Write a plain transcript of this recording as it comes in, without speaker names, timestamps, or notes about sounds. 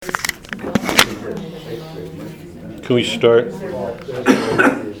Can we start?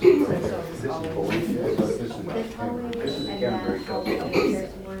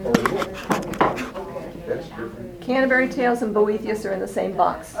 Canterbury Tales and Boethius are in the same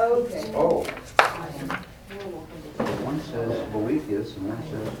box. Okay. Oh. One says Boethius and one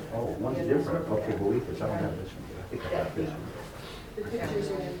says, one's different. Okay, Boethius, I don't have this one. I think I got this one. The pictures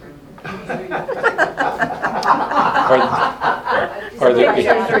are different. Are they?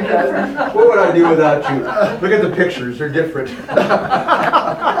 What would I do without you? Look at the pictures, they're different.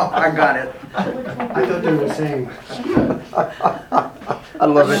 I got it. I thought they were the same. I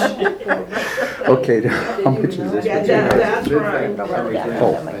love it. Okay, how much is this? Yeah, that's right.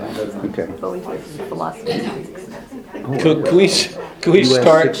 Okay. Boethius is philosophy. Can we US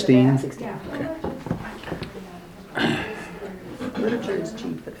start? 16? Literature is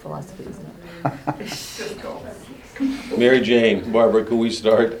cheap, but philosophy is not. Mary Jane, Barbara, can we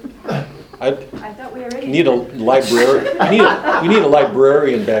start? I thought we already. need a library. We need a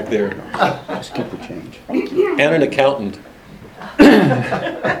librarian back there Just keep the change. and an accountant.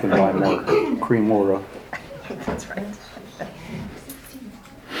 I can buy more cream Laura. That's right.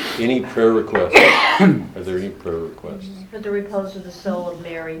 Any prayer requests? Are there any prayer requests? For the repose of the soul of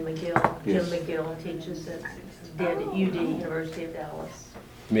Mary McGill. Yes. Jim McGill teaches at dead at UD, University of Dallas.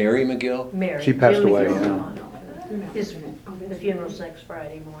 Mary McGill? Mary. She passed Jim away, McGill. The funeral's next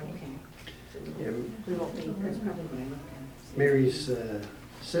Friday morning. Yeah, We won't be here. Mary's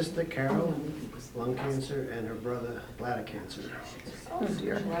sister Carol, lung cancer, and her brother bladder cancer. Oh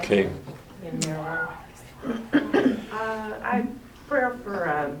dear. Okay. In Maryland. I pray for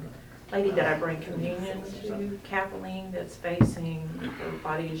a lady that I bring communion to, Kathleen, that's facing, her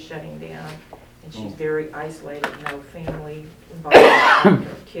body is shutting down, and she's very isolated, no family involved.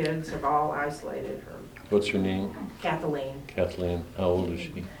 Her kids are all isolated. Her What's her name? Kathleen. Kathleen. How old is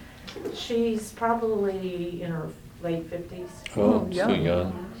she? She's probably in her late 50s. Oh, so young.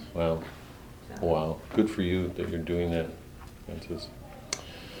 young. Wow. Wow. Good for you that you're doing that, Francis.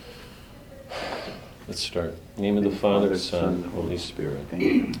 Let's start. In the name of the Father, Son, Holy Spirit.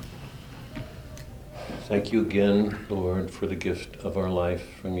 Thank you again, Lord, for the gift of our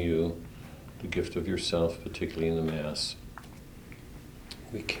life from you, the gift of yourself, particularly in the Mass.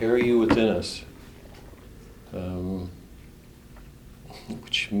 We carry you within us,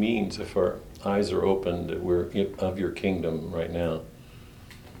 which means if our eyes are open that we're of your kingdom right now.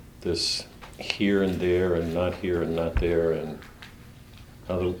 This here and there and not here and not there, and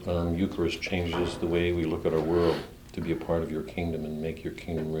how the Eucharist changes the way we look at our world to be a part of your kingdom and make your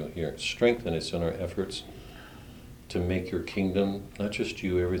kingdom real here. Strengthen us in our efforts to make your kingdom, not just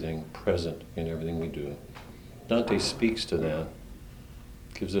you, everything, present in everything we do. Dante speaks to that,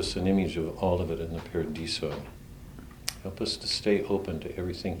 gives us an image of all of it in the Paradisio. Help us to stay open to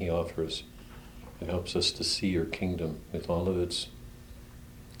everything he offers. It helps us to see your kingdom with all of its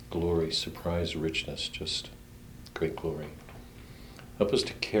glory, surprise, richness, just great glory. Help us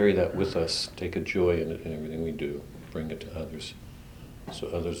to carry that with us, take a joy in it in everything we do, bring it to others, so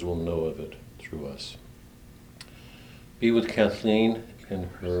others will know of it through us. Be with Kathleen in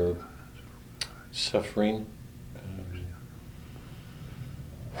her suffering.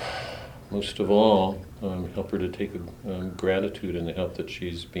 Most of all, help her to take gratitude in the help that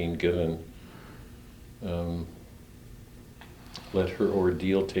she's being given. Let her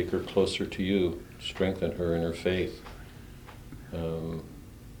ordeal take her closer to you, strengthen her in her faith.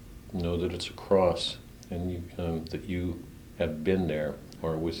 Know that it's a cross, and that you have been there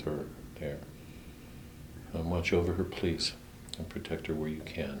or with her there. Watch over her, please, and protect her where you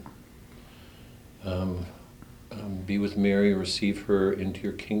can. Be with Mary, receive her into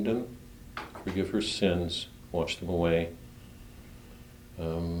your kingdom, forgive her sins, wash them away.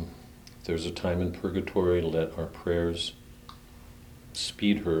 If there's a time in purgatory, let our prayers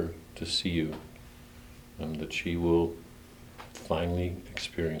speed her to see you, that she will finally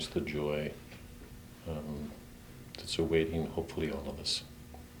experience the joy that's awaiting, hopefully, all of us.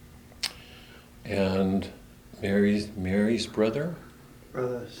 And Mary's brother?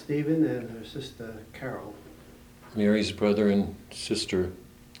 Brother Stephen and her sister Carol. Mary's brother and sister,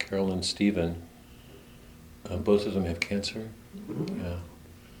 Carol and Stephen, both of them have cancer.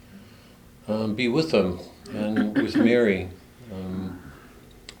 Yeah. Be with them and with Mary, and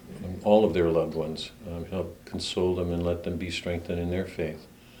all of their loved ones. Help console them and let them be strengthened in their faith.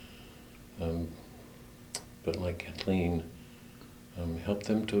 But like Kathleen, help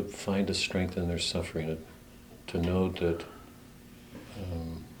them to find a strength in their suffering, to know that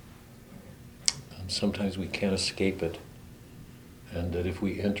sometimes we can't escape it, and that if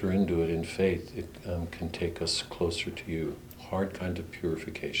we enter into it in faith, it can take us closer to you. Hard kind of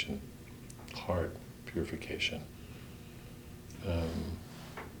purification. Hard purification.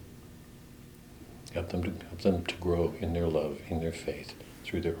 help them to grow in their love, in their faith,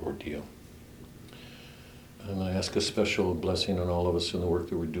 through their ordeal. And I ask a special blessing on all of us in the work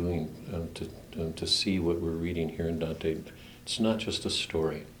that we're doing to see what we're reading here in Dante. It's not just a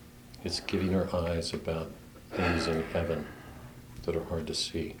story. It's giving our eyes about things in heaven that are hard to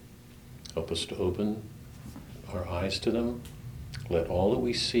see. Help us to open our eyes to them. Let all that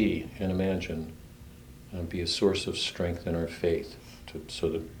we see and imagine be a source of strength in our faith, so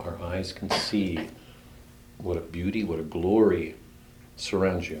that our eyes can see what a beauty, what a glory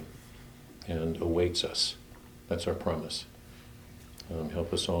surrounds you and awaits us. That's our promise.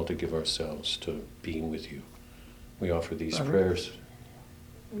 Help us all to give ourselves to being with you. We offer these prayers.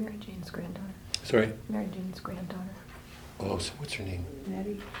 Mary Jane's granddaughter. Sorry? Mary Jane's granddaughter. Oh, so what's her name?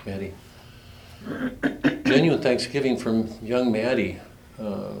 Maddie. Maddie. Genuine thanksgiving from young Maddie.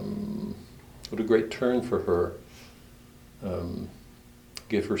 What a great turn for her.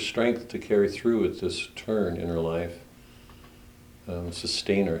 Give her strength to carry through at this turn in her life.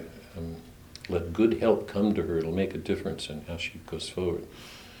 Sustain her. Let good help come to her. It'll make a difference in how she goes forward.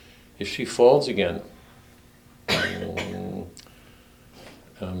 If she falls again,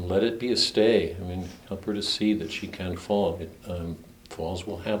 let it be a stay. Help her to see that she can fall. Falls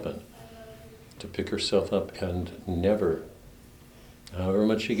will happen. To pick herself up and never, however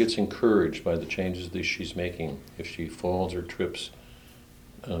much she gets encouraged by the changes that she's making, if she falls or trips,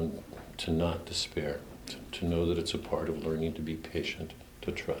 to not despair, to know that it's a part of learning to be patient,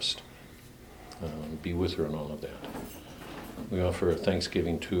 to trust. Be with her in all of that. We offer a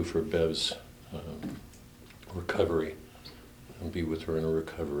thanksgiving too for Bev's recovery, and be with her in her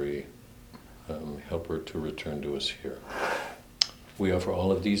recovery. Help her to return to us here. We offer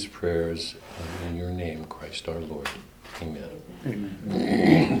all of these prayers in your name, Christ our Lord. Amen.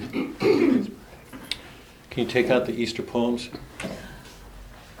 Amen. Can you take out the Easter poems?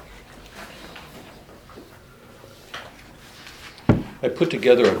 I put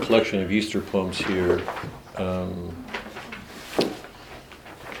together a collection of Easter poems here.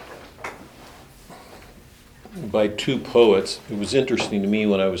 By two poets. It was interesting to me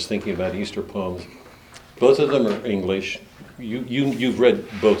when I was thinking about Easter poems. Both of them are English. You've read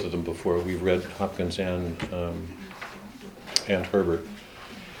both of them before. We've read Hopkins and Herbert.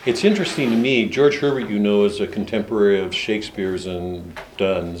 It's interesting to me, George Herbert, is a contemporary of Shakespeare's and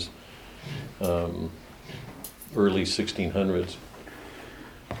Donne's, early 1600s.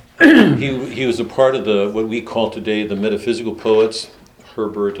 He was a part of what we call today the metaphysical poets,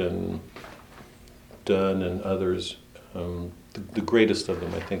 Herbert and Donne and others. The greatest of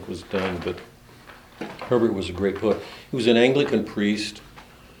them, I think, was Donne, but Herbert was a great poet. He was an Anglican priest.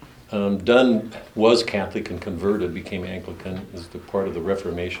 Donne was Catholic and converted, became Anglican, as the part of the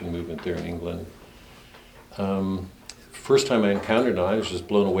Reformation movement there in England. First time I encountered him, I was just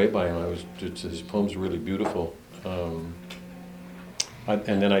blown away by him. His poems were really beautiful.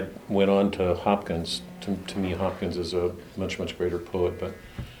 And then I went on to Hopkins. To me, Hopkins is a much, much greater poet. But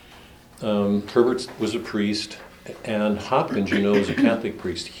Herbert was a priest, and Hopkins, was a Catholic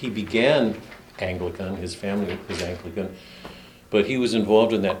priest. He began Anglican, his family was Anglican, but he was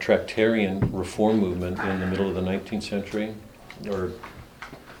involved in that Tractarian reform movement in the middle of the 19th century, or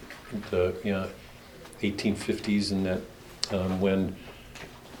the 1850s, and that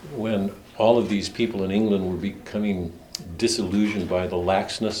when all of these people in England were becoming disillusioned by the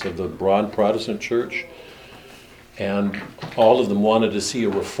laxness of the broad Protestant church, and all of them wanted to see a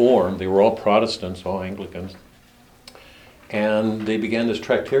reform. They were all Protestants, all Anglicans, and they began this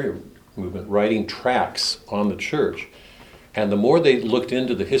Tractarian movement, writing tracts on the church. And the more they looked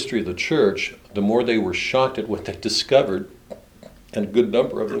into the history of the church, the more they were shocked at what they discovered, and a good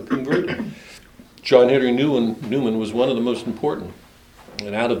number of them converted. John Henry Newman was one of the most important.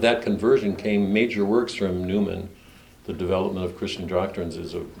 And out of that conversion came major works from Newman. The Development of Christian Doctrines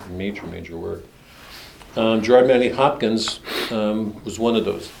is a major, major work. Gerard Manley Hopkins was one of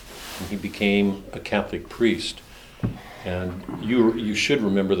those. And he became a Catholic priest. And you should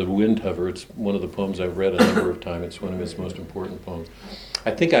remember the Windhover. It's one of the poems I've read a number of times. It's one of his most important poems. I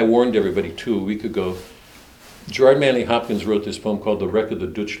think I warned everybody, too, a week ago. Gerard Manley Hopkins wrote this poem called The Wreck of the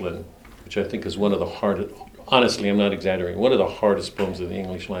Deutschland, which I think is one of the hardest, honestly, I'm not exaggerating, one of the hardest poems in the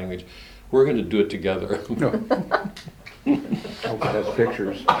English language. We're going to do it together. No. I hope it has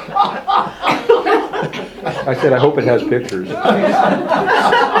pictures. I said, I hope it has pictures.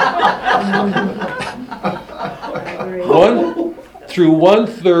 Through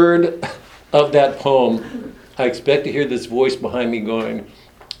 1/3 of that poem, I expect to hear this voice behind me going,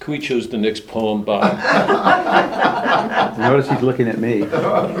 "Can we choose the next poem, Bob?" Notice he's looking at me.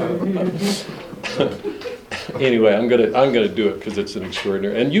 Anyway, I'm gonna do it because it's an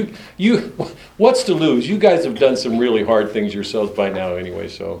extraordinary. And you, what's to lose? You guys have done some really hard things yourselves by now, anyway.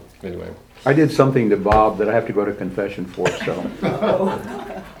 So anyway, I did something to Bob that I have to go to confession for, so.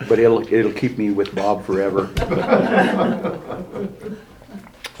 But it'll keep me with Bob forever.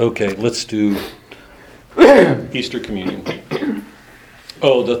 okay, let's do Easter communion.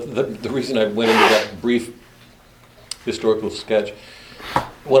 Oh, the reason I went into that brief historical sketch.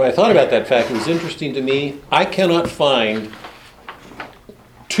 When I thought about that fact, it was interesting to me. I cannot find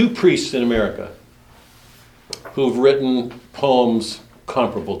 2 priests in America who've written poems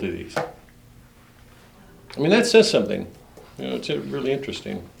comparable to these. I mean, that says something. You know, it's really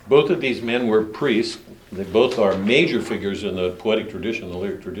interesting. Both of these men were priests. They both are major figures in the poetic tradition, the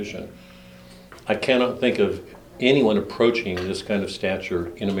lyric tradition. I cannot think of anyone approaching this kind of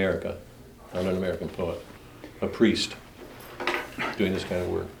stature in America. Not an American poet. A priest doing this kind of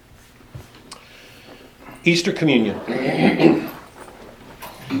work. Easter communion.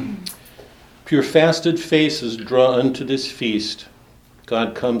 Pure fasted faces draw unto this feast.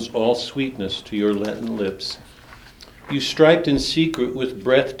 God comes all sweetness to your Lenten lips. You striped in secret with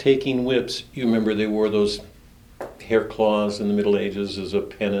breathtaking whips. You remember they wore those hair claws in the Middle Ages as a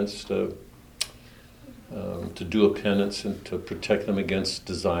penance to do a penance and to protect them against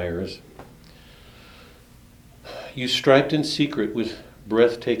desires. You striped in secret with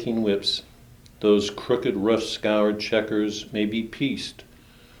breathtaking whips. Those crooked, rough-scoured checkers may be pieced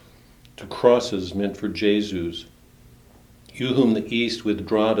to crosses meant for Jesus. You whom the East with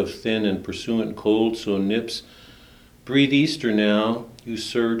draught of thin and pursuant cold so nips, breathe Easter now, you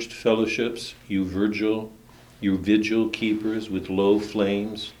surged fellowships, you vigil keepers with low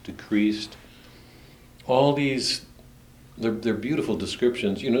flames decreased. All these, they're beautiful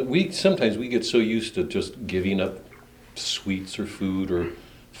descriptions. You know, sometimes we get so used to just giving up sweets or food or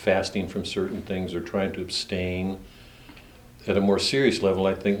fasting from certain things or trying to abstain. At a more serious level,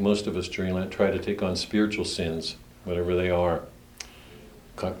 I think most of us during Lent try to take on spiritual sins, whatever they are.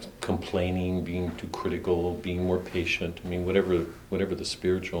 Complaining, being too critical, being more patient. I mean, whatever the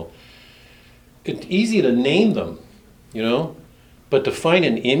spiritual. It's easy to name them, you know, but to find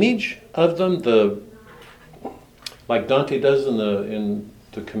an image of them, like Dante does in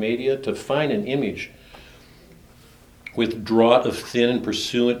the Commedia, to find an image with draught of thin and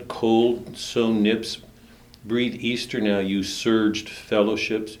pursuant cold so nips, breathe Easter now, you surged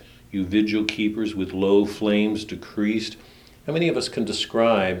fellowships, you vigil keepers with low flames decreased. How many of us can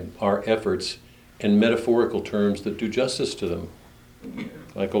describe our efforts in metaphorical terms that do justice to them?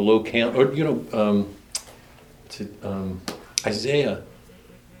 Like a low candle, or, you know, Isaiah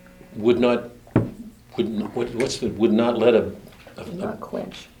would not let Not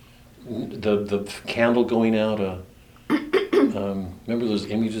quench. the candle going out. Remember those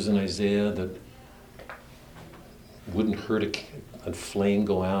images in Isaiah that wouldn't hurt a flame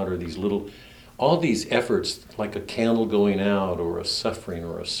go out, or all these efforts like a candle going out, or a suffering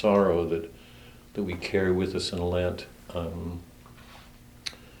or a sorrow that we carry with us in Lent.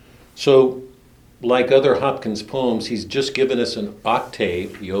 So, like other Hopkins poems, he's just given us an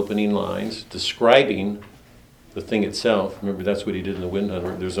octave, the opening lines, describing the thing itself. Remember, that's what he did in the Wind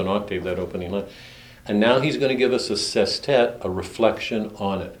Hunter. There's an octave, that opening line. And now he's going to give us a sestet, a reflection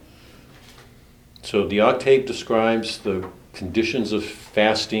on it. So the octave describes the conditions of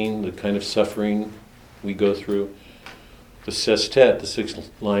fasting, the kind of suffering we go through. The sestet, the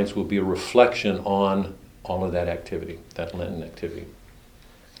 6 lines, will be a reflection on all of that activity, that Lenten activity.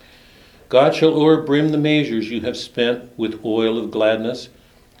 God shall o'erbrim the measures you have spent with oil of gladness,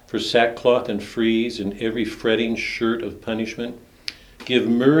 for sackcloth and frieze and every fretting shirt of punishment. Give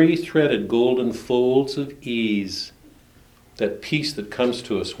murrey-threaded golden folds of ease, that peace that comes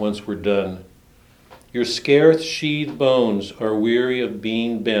to us once we're done. Your scarce-sheathed bones are weary of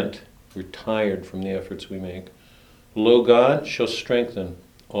being bent. We're tired from the efforts we make. Lo, God shall strengthen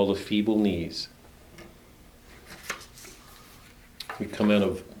all the feeble knees. We come out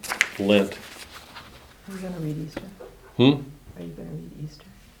of Lent. Are you going to read Easter? Hmm? Are you going to read Easter?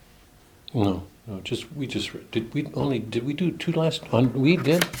 No, did we do 2 last on? We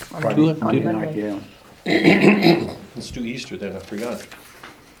did? Friday, 2, Monday did night, yeah. Let's do Easter then, I forgot.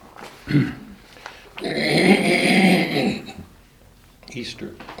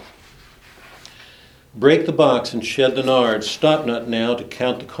 Easter. Break the box and shed the nard. Stop not now to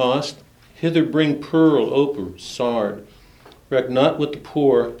count the cost. Hither bring pearl, opal, sard. Reck not what the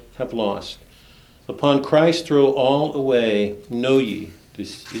poor have lost. Upon Christ throw all away. Know ye,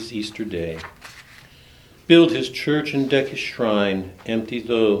 this is Easter day. Build his church and deck his shrine, empty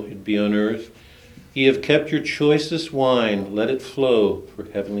though it be on earth. Ye have kept your choicest wine, let it flow for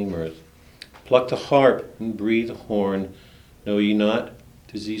heavenly mirth. Pluck the harp and breathe the horn. Know ye not,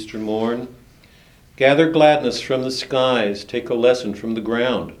 'tis Easter morn? Gather gladness from the skies, take a lesson from the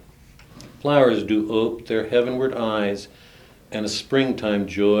ground. Flowers do ope their heavenward eyes, and a springtime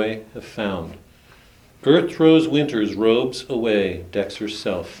joy have found. Earth throws winter's robes away, decks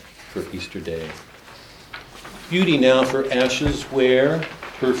herself for Easter day. Beauty now for ashes wear,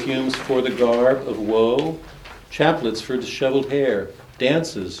 perfumes for the garb of woe, chaplets for disheveled hair,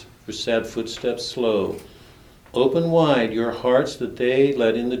 dances for sad footsteps slow. Open wide your hearts that they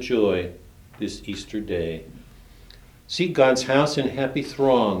let in the joy this Easter day. Seek God's house in happy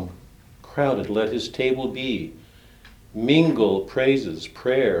throng, crowded let his table be. Mingle praises,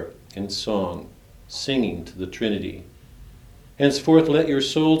 prayer, and song, singing to the Trinity. Henceforth let your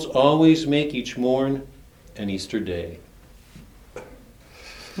souls always make each morn an Easter day. It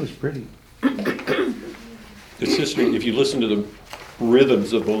was pretty. It's just, if you listen to the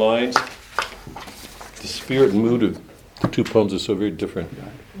rhythms of the lines, the spirit and mood of the two poems are so very different.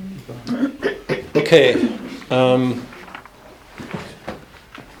 Okay.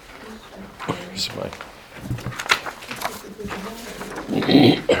 Where's my...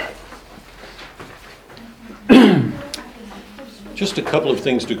 Just a couple of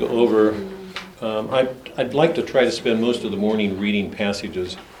things to go over. I'd like to try to spend most of the morning reading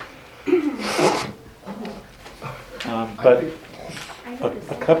passages. But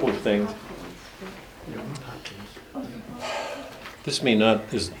a couple of things. This may not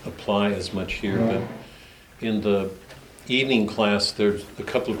apply as much here, but in the evening class, there's a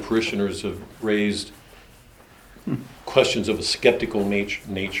couple of parishioners have raised questions of a skeptical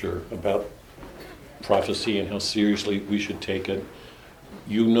nature about prophecy and how seriously we should take it.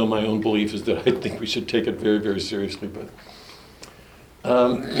 You know my own belief is that I think we should take it very, very seriously, but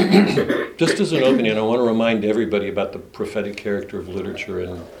just as an opening, I want to remind everybody about the prophetic character of literature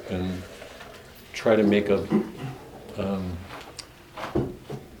and try to make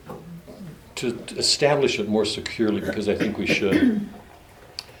to establish it more securely, because I think we should.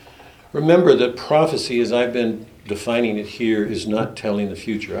 Remember that prophecy, as I've been defining it here, is not telling the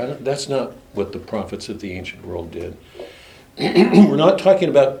future. That's not what the prophets of the ancient world did. We're not talking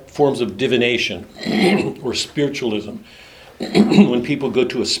about forms of divination or spiritualism. When people go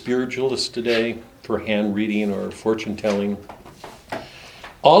to a spiritualist today for hand reading or fortune telling,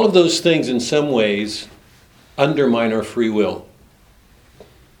 all of those things in some ways undermine our free will.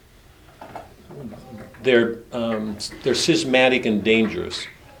 They're schismatic and dangerous.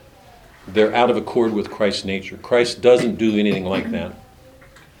 They're out of accord with Christ's nature. Christ doesn't do anything like that.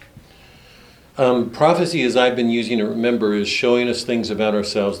 Prophecy, as I've been using it, remember, is showing us things about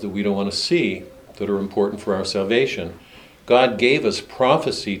ourselves that we don't want to see, that are important for our salvation. God gave us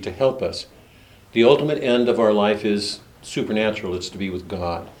prophecy to help us. The ultimate end of our life is supernatural. It's to be with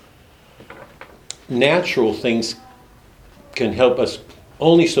God. Natural things can help us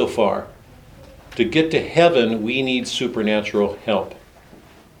only so far. To get to heaven, we need supernatural help.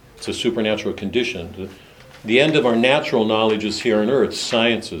 It's a supernatural condition. The end of our natural knowledge is here on earth: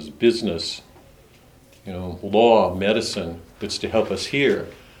 sciences, business, law, medicine. It's to help us here.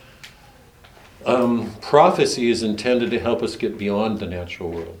 Prophecy is intended to help us get beyond the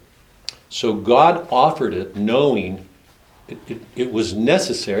natural world. So God offered it knowing it was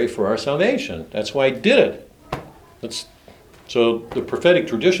necessary for our salvation. That's why He did it. So the prophetic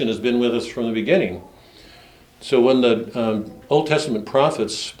tradition has been with us from the beginning. So when the Old Testament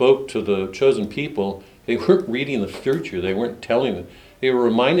prophets spoke to the chosen people, they weren't reading the future. They weren't telling them. They were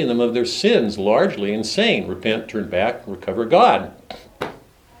reminding them of their sins largely and saying, repent, turn back, recover God.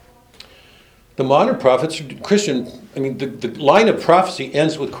 The modern prophets, the line of prophecy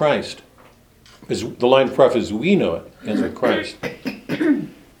ends with Christ. The line of prophecy as we know it ends with Christ.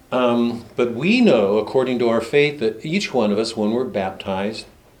 But we know, according to our faith, that each one of us, when we're baptized,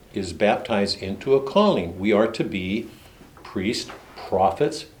 is baptized into a calling. We are to be priests,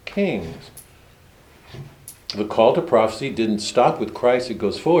 prophets, kings. The call to prophecy didn't stop with Christ, it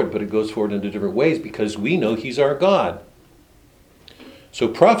goes forward, but it goes forward in different ways because we know He's our God. So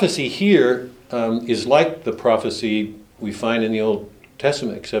prophecy here is like the prophecy we find in the Old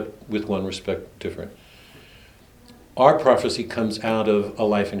Testament, except with one respect different. Our prophecy comes out of a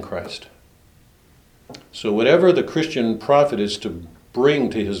life in Christ. So whatever the Christian prophet is to bring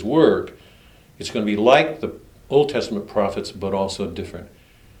to his work, it's going to be like the Old Testament prophets, but also different.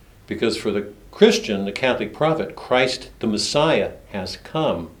 Because for the Christian, the Catholic prophet, Christ the Messiah has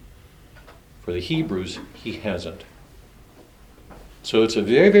come. For the Hebrews, He hasn't. So it's a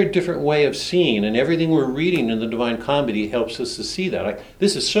very, very different way of seeing, and everything we're reading in the Divine Comedy helps us to see that.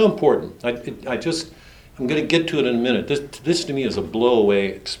 This is so important. I'm going to get to it in a minute. This to me is a blow-away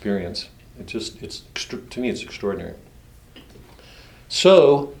experience. To me, it's extraordinary.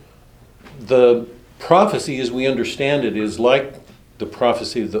 So, the prophecy, as we understand it, is like the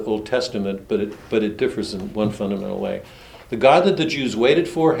prophecy of the Old Testament, but it differs in one fundamental way. The God that the Jews waited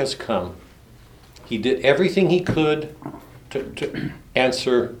for has come. He did everything he could to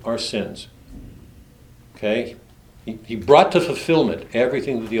answer our sins. Okay? He brought to fulfillment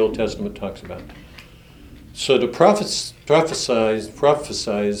everything that the Old Testament talks about. So to prophesize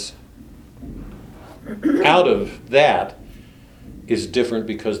out of that is different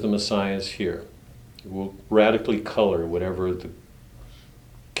because the Messiah is here. It will radically color whatever the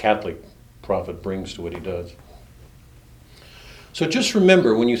Catholic prophet brings to what he does. So just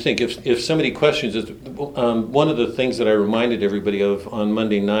remember when you think, if somebody questions it, one of the things that I reminded everybody of on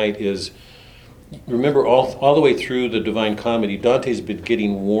Monday night is, remember all the way through the Divine Comedy, Dante's been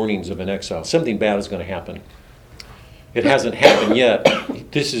getting warnings of an exile. Something bad is going to happen. It hasn't happened yet.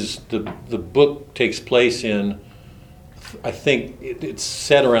 This is, the book takes place in, I think it's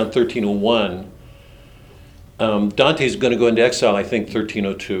set around 1301. Dante's going to go into exile, I think,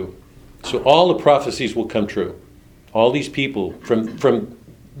 1302. So all the prophecies will come true. All these people, from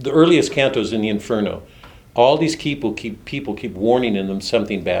the earliest cantos in the Inferno, all these people keep warning in them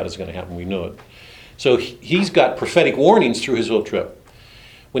something bad is going to happen. We know it. So he's got prophetic warnings through his whole trip.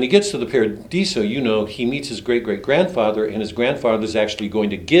 When he gets to the Paradisio, he meets his great-great-grandfather, and his grandfather is actually going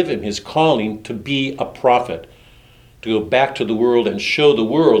to give him his calling to be a prophet, to go back to the world and show the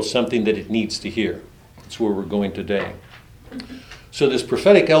world something that it needs to hear. That's where we're going today. So this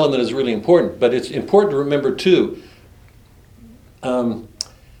prophetic element is really important, but it's important to remember too,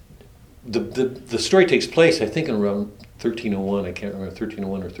 the story takes place, I think, in around 1301. I can't remember,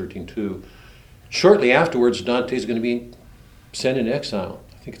 1301 or 1302. Shortly afterwards, Dante is going to be sent into exile.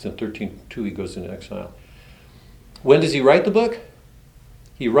 I think it's in 1302 he goes into exile. When does he write the book?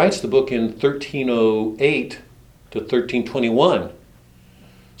 He writes the book in 1308 to 1321.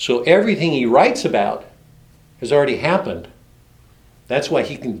 So everything he writes about has already happened. That's why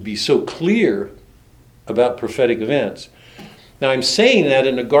he can be so clear about prophetic events. Now, I'm saying that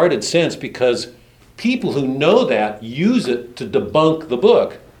in a guarded sense because people who know that use it to debunk the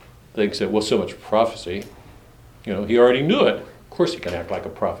book. They say, well, so much prophecy. He already knew it. Of course he can act like a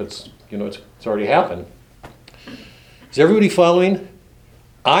prophet. It's already happened. Is everybody following?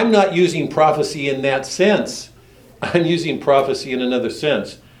 I'm not using prophecy in that sense. I'm using prophecy in another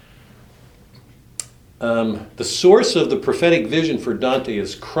sense. The source of the prophetic vision for Dante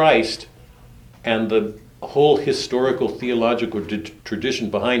is Christ and the whole historical theological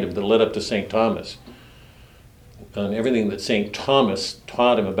tradition behind him that led up to St. Thomas. And everything that St. Thomas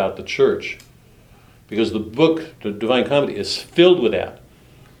taught him about the church. Because the book, the Divine Comedy, is filled with that.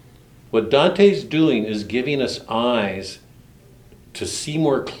 What Dante's doing is giving us eyes to see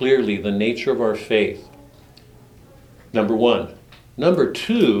more clearly the nature of our faith. Number one. Number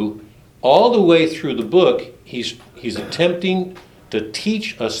two, all the way through the book, he's attempting to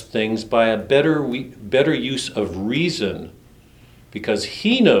teach us things by a better use of reason, because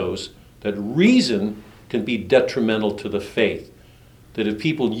he knows that reason can be detrimental to the faith. That if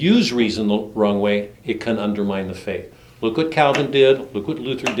people use reason the wrong way, it can undermine the faith. Look what Calvin did. Look what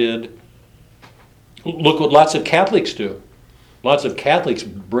Luther did. Look what lots of Catholics do. Lots of Catholics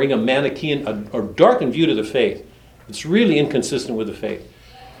bring a Manichaean, a darkened view to the faith. It's really inconsistent with the faith.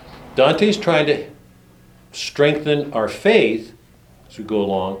 Dante's trying to strengthen our faith as we go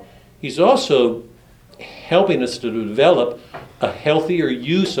along. He's also helping us to develop a healthier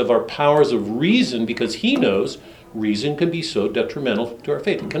use of our powers of reason, because he knows reason can be so detrimental to our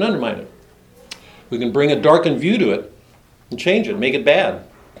faith. It can undermine it. We can bring a darkened view to it and change it, make it bad,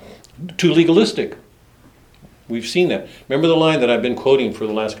 too legalistic. We've seen that. Remember the line that I've been quoting for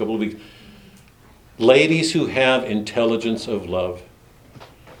the last couple of weeks? Ladies who have intelligence of love.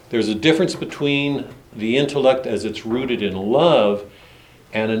 There's a difference between the intellect as it's rooted in love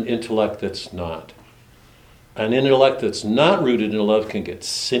and an intellect that's not. An intellect that's not rooted in love can get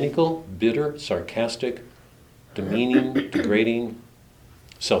cynical, bitter, sarcastic, demeaning, degrading,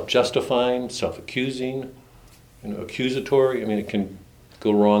 self-justifying, self-accusing, accusatory. It can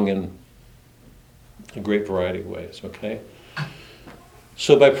go wrong in a great variety of ways, okay?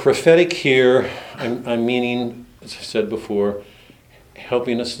 So by prophetic here, I'm meaning, as I said before,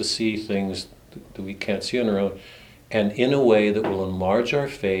 helping us to see things that we can't see on our own, and in a way that will enlarge our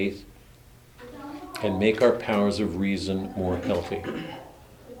faith and make our powers of reason more healthy,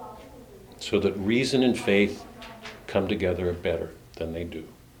 so that reason and faith come together better than they do,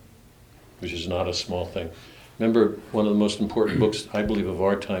 which is not a small thing. Remember, one of the most important books, I believe, of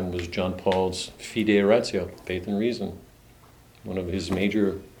our time was John Paul's Fide Ratio, Faith and Reason, one of his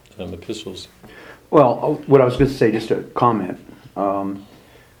major epistles. Well, what I was going to say, just a comment.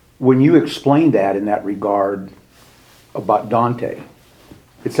 When you explain that in that regard about Dante,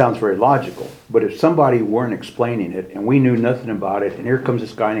 it sounds very logical. But if somebody weren't explaining it and we knew nothing about it, and here comes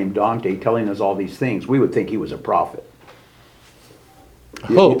this guy named Dante telling us all these things, we would think he was a prophet.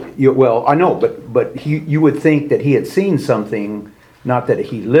 Hope. Well, I know, but you would think that he had seen something, not that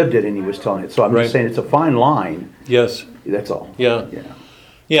he lived it and he was telling it. So I'm Right. just saying it's a fine line. Yes. That's all. Yeah. Yeah.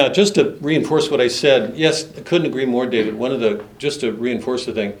 Yeah, just to reinforce what I said, yes, I couldn't agree more, David. Just to reinforce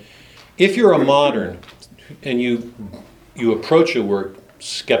the thing, if you're a modern and you approach a work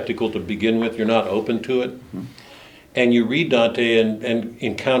skeptical to begin with, you're not open to it, and you read Dante and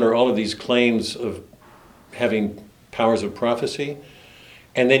encounter all of these claims of having powers of prophecy,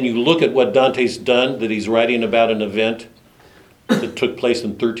 and then you look at what Dante's done, that he's writing about an event that took place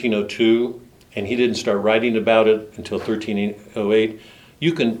in 1302, and he didn't start writing about it until 1308,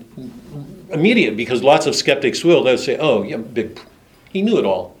 you can immediate, because lots of skeptics they'll say, "Oh, yeah, he knew it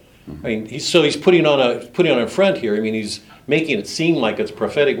all." I mean, he's putting on a front here. I mean, he's making it seem like it's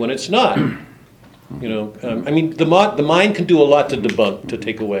prophetic when it's not. You know, I mean, the mind can do a lot to debunk, to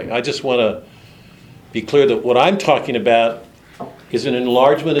take away. I just want to be clear that what I'm talking about is an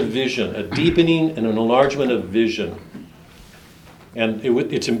enlargement of vision, a deepening and an enlargement of vision, and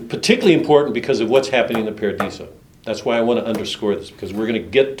it's particularly important because of what's happening in the Paradisio. That's why I want to underscore this, because we're going to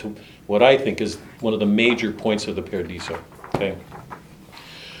get to what I think is one of the major points of the Paradisio. Okay.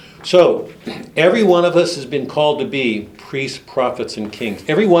 So, every one of us has been called to be priests, prophets, and kings.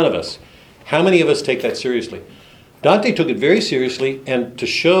 Every one of us. How many of us take that seriously? Dante took it very seriously, and to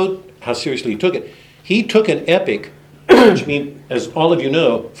show how seriously he took an epic, which means, as all of you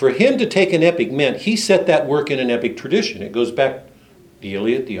know, for him to take an epic meant he set that work in an epic tradition. It goes back the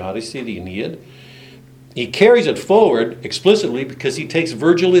Iliad, the Odyssey, the Aeneid. He carries it forward explicitly because he takes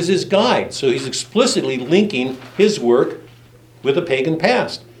Virgil as his guide. So he's explicitly linking his work with a pagan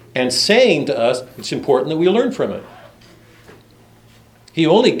past and saying to us it's important that we learn from it. He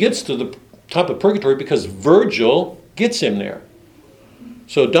only gets to the top of purgatory because Virgil gets him there.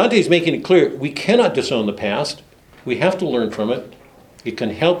 So Dante's making it clear we cannot disown the past. We have to learn from it. It can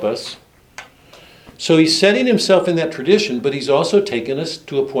help us. So he's setting himself in that tradition, but he's also taken us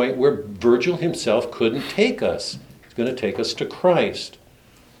to a point where Virgil himself couldn't take us. He's going to take us to Christ.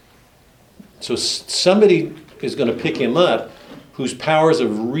 So somebody is going to pick him up whose powers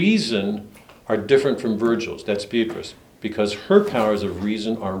of reason are different from Virgil's. That's Beatrice, because her powers of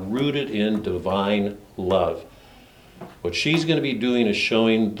reason are rooted in divine love. What she's going to be doing is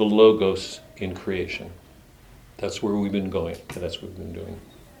showing the Logos in creation. That's where we've been going. That's what we've been doing.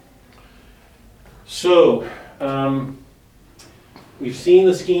 So, we've seen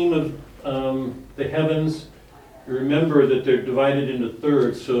the scheme of the heavens. You remember that they're divided into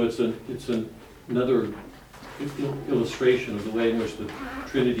thirds, so it's another illustration of the way in which the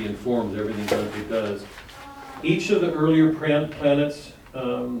Trinity informs everything Dante does. Each of the earlier planets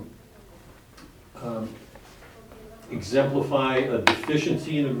exemplify a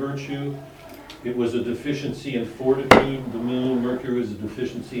deficiency in a virtue. It was a deficiency in fortitude. The moon, Mercury, was a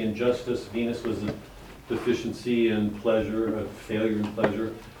deficiency in justice. Venus was a deficiency in pleasure, a failure in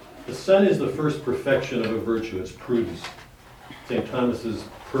pleasure. The sun is the first perfection of a virtue. It's prudence. St. Thomas is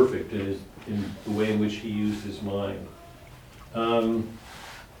perfect in the way in which he used his mind. And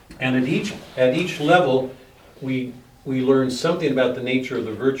at each level, we learn something about the nature of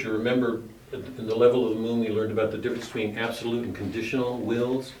the virtue. Remember, in the level of the moon, we learned about the difference between absolute and conditional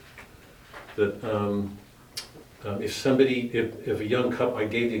wills. That if a young couple, I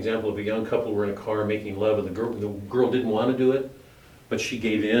gave the example of a young couple were in a car making love, and the girl didn't want to do it, but she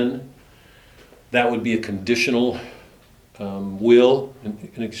gave in. That would be a conditional will,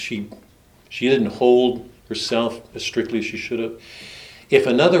 and she didn't hold herself as strictly as she should have. If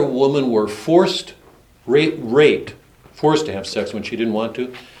another woman were forced to have sex when she didn't want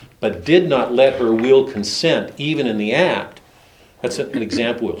to, but did not let her will consent, even in the act, that's an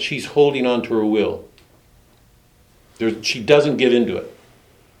example will. She's holding on to her will. She doesn't give into it.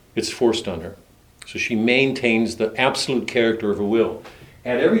 It's forced on her. So she maintains the absolute character of her will.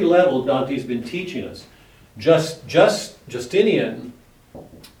 At every level, Dante's been teaching us. Justinian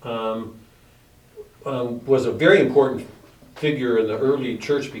was a very important figure in the early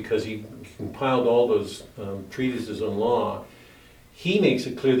church because he compiled all those treatises on law. He makes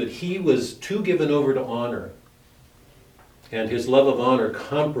it clear that he was too given over to honor. And his love of honor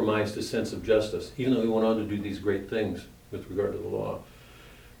compromised his sense of justice, even though he went on to do these great things with regard to the law.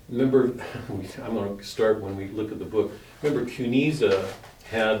 Remember, I'm going to start when we look at the book. Remember, Cunisa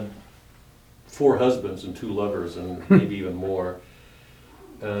had 4 husbands and 2 lovers, and maybe even more.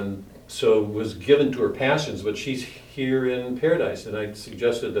 and so was given to her passions, but she's here in paradise. And I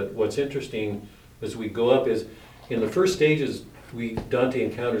suggested that what's interesting as we go up is, in the first stages, Dante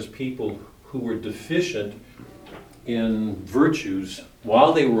encounters people who were deficient in virtues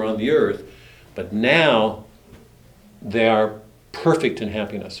while they were on the earth, but now they are perfect in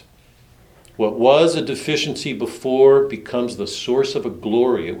happiness. What was a deficiency before becomes the source of a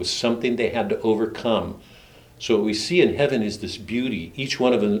glory. It was something they had to overcome. So what we see in heaven is this beauty. Each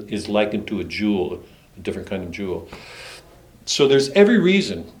one of them is likened to a jewel, a different kind of jewel. So there's every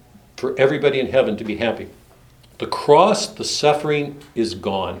reason for everybody in heaven to be happy. The cross, the suffering is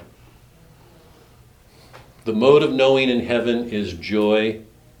gone. The mode of knowing in heaven is joy,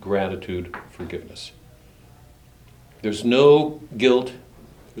 gratitude, forgiveness. There's no guilt,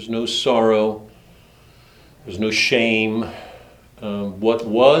 there's no sorrow, there's no shame. What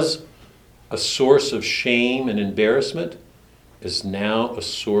was a source of shame and embarrassment is now a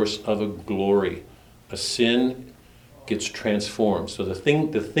source of a glory. A sin gets transformed. So the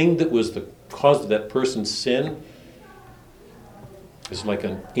thing that was the cause of that person's sin is like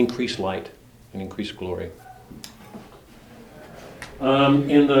an increased light, an increased glory.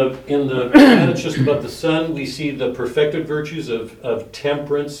 In the planets just above the sun, we see the perfected virtues of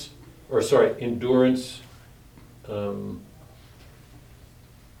endurance.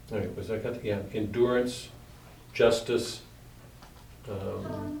 Endurance, justice,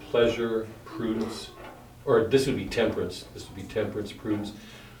 pleasure, prudence, or this would be temperance. This would be temperance, prudence.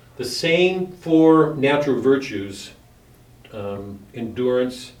 The same four natural virtues: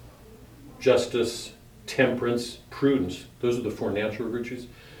 endurance, justice, temperance, prudence. Those are the four natural virtues.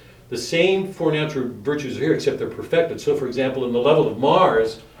 The same four natural virtues are here, except they're perfected. So, for example, in the level of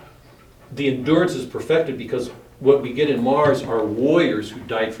Mars, the endurance is perfected because what we get in Mars are warriors who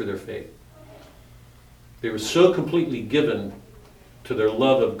died for their faith. They were so completely given to their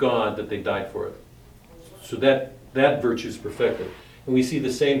love of God that they died for it. So that virtue is perfected. And we see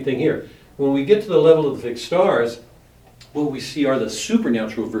the same thing here. When we get to the level of the fixed stars, what we see are the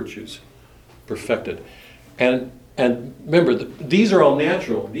supernatural virtues perfected. And remember, these are all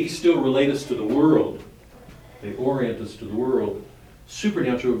natural. These still relate us to the world. They orient us to the world.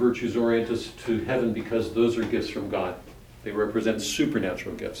 Supernatural virtues orient us to heaven because those are gifts from God. They represent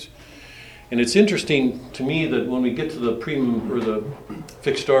supernatural gifts. And it's interesting to me that when we get to the primum, or the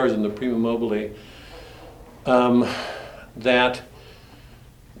fixed stars and the prima mobile, that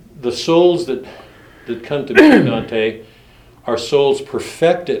the souls that come to meet Dante are souls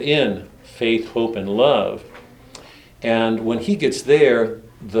perfected in faith, hope, and love. And when he gets there,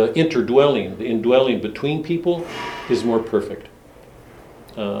 the indwelling between people is more perfect.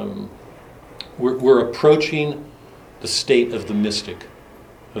 We're approaching the state of the mystic,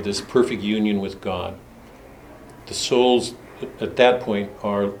 of this perfect union with God. The souls at that point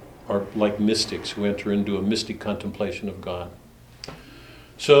are like mystics who enter into a mystic contemplation of God.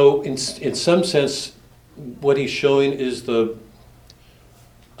 So in some sense, what he's showing is a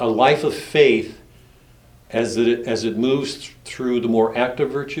life of faith as it moves through the more active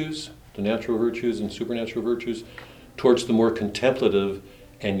virtues, the natural virtues and supernatural virtues, towards the more contemplative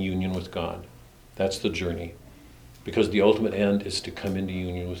and union with God. That's the journey. Because the ultimate end is to come into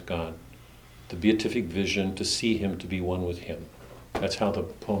union with God. The beatific vision, to see him, to be one with him. That's how the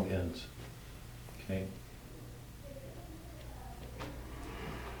poem ends. Okay.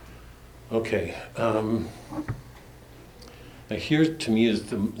 Okay. Now here to me is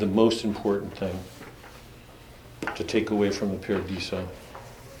the most important thing to take away from the Paradisio.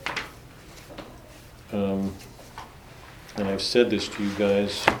 And I've said this to you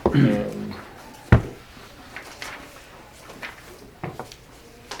guys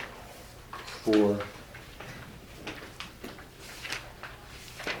before.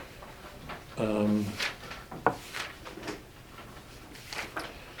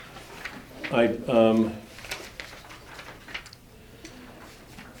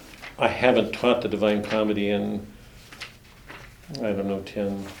 I haven't taught the Divine Comedy in, I don't know,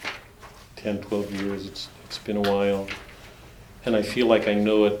 10, 12 years. It's been a while. And I feel like I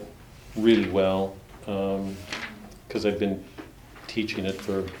know it really well because I've been teaching it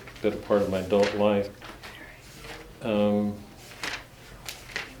for a better part of my adult life.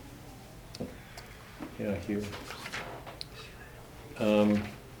 Here.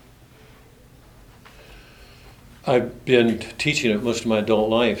 I've been teaching it most of my adult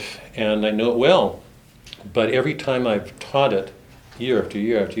life, and I know it well. But every time I've taught it, year after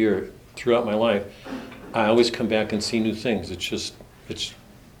year after year, throughout my life, I always come back and see new things. It's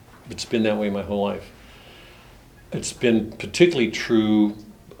been that way my whole life. It's been particularly true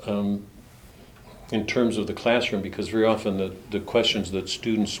in terms of the classroom, because very often the questions that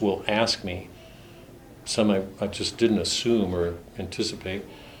students will ask me, some I just didn't assume or anticipate,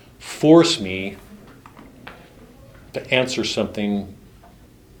 force me to answer something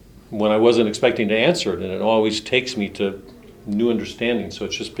when I wasn't expecting to answer it, and it always takes me to new understanding. So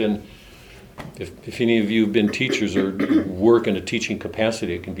it's just been, if any of you have been teachers or work in a teaching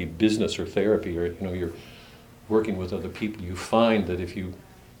capacity, it can be business or therapy, or you're working with other people, you find that if you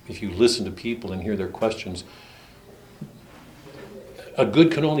listen to people and hear their questions, a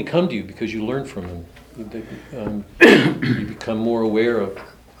good can only come to you because you learn from them. You become more aware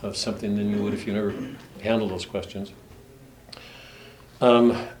of something than you would if you never handled those questions.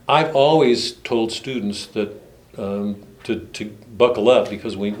 I've always told students that to buckle up,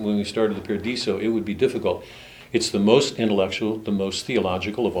 because when we started the Paradisio, it would be difficult. It's the most intellectual, the most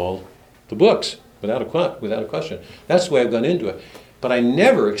theological of all the books, without a question. That's the way I've gone into it. But I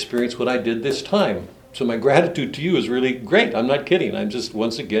never experienced what I did this time. So my gratitude to you is really great. I'm not kidding. I'm just,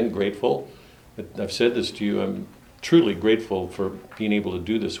 once again, grateful. I've said this to you. I'm truly grateful for being able to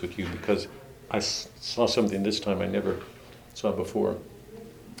do this with you, because I saw something this time I never saw before.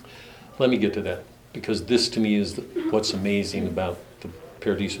 Let me get to that, because this to me is what's amazing about the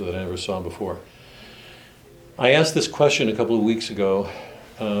Paradisio that I never saw before. I asked this question a couple of weeks ago.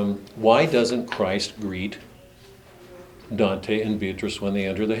 Why doesn't Christ greet Dante and Beatrice when they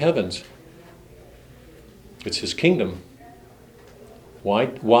enter the heavens? It's his kingdom. Why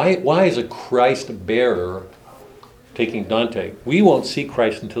is a Christ bearer taking Dante? We won't see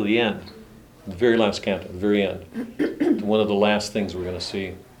Christ until the end, the very last canto, the very end. One of the last things we're going to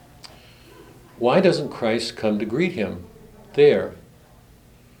see. Why doesn't Christ come to greet him there?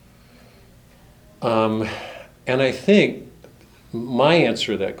 And I think my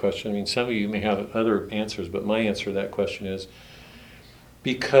answer to that question, I mean, some of you may have other answers, but my answer to that question is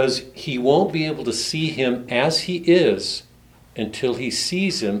because he won't be able to see him as he is until he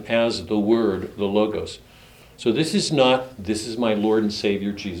sees him as the Word, the Logos. So this is my Lord and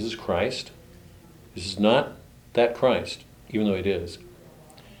Savior, Jesus Christ. This is not that Christ, even though it is.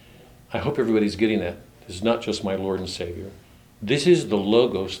 I hope everybody's getting that. This is not just my Lord and Savior. This is the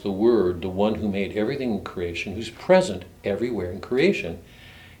Logos, the Word, the one who made everything in creation, who's present everywhere in creation.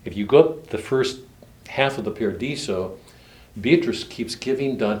 If you go up the first half of the Paradisio, Beatrice keeps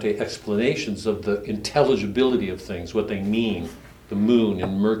giving Dante explanations of the intelligibility of things, what they mean, the moon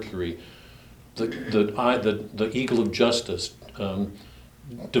and Mercury, the eagle of justice,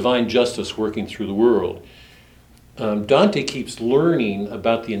 divine justice working through the world. Dante keeps learning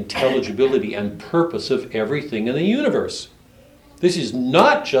about the intelligibility and purpose of everything in the universe. This is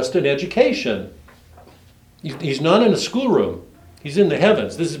not just an education. He's not in a schoolroom. He's in the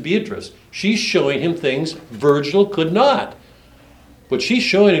heavens. This is Beatrice. She's showing him things Virgil could not. What she's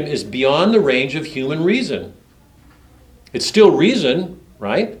showing him is beyond the range of human reason. It's still reason,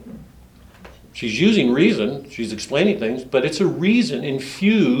 right? She's using reason. She's explaining things, but it's a reason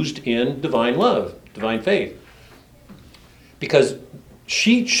infused in divine love, divine faith. Because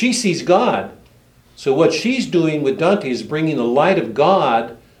she sees God. So what she's doing with Dante is bringing the light of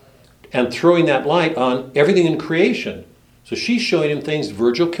God and throwing that light on everything in creation. So she's showing him things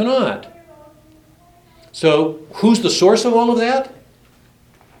Virgil cannot. So who's the source of all of that?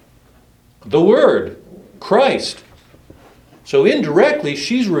 The Word, Christ. So indirectly,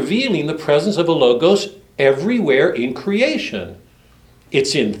 she's revealing the presence of a Logos everywhere in creation.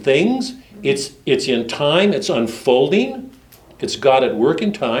 It's in things, it's in time, it's unfolding, it's God at work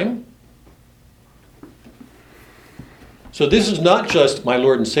in time. So this is not just my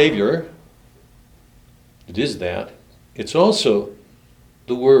Lord and Savior. It is that. It's also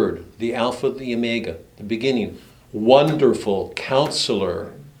the Word, the Alpha, the Omega, the beginning. Wonderful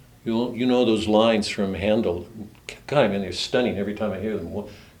Counselor. You know those lines from Handel. God, I mean, they're stunning every time I hear them.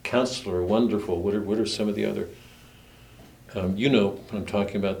 Counselor, wonderful. What are some of the other? You know what I'm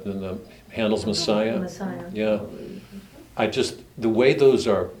talking about, the Handel's Messiah. Messiah. Yeah. The way those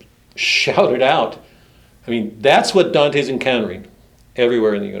are shouted out, I mean, that's what Dante's encountering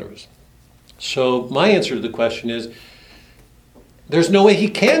everywhere in the universe. So my answer to the question is, there's no way he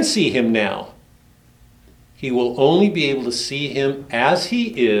can see him now. He will only be able to see him as he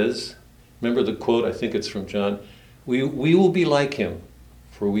is. Remember the quote, I think it's from John, we will be like him,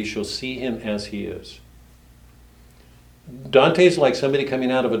 for we shall see him as he is. Dante's like somebody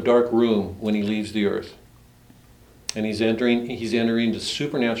coming out of a dark room when he leaves the earth. And he's entering into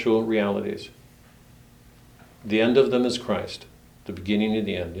supernatural realities. The end of them is Christ, the beginning and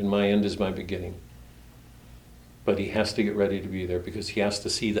the end. And my end is my beginning. But he has to get ready to be there because he has to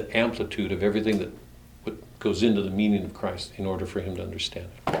see the amplitude of everything that goes into the meaning of Christ in order for him to understand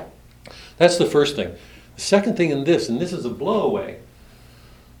it. That's the first thing. The second thing in this, and this is a blowaway.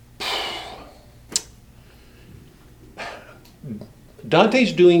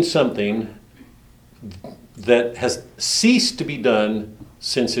 Dante's doing something that has ceased to be done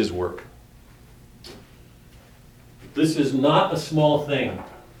since his work. This is not a small thing.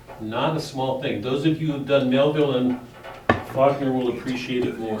 Not a small thing. Those of you who've done Melville and Faulkner will appreciate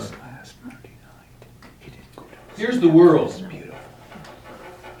it more. Here's the world.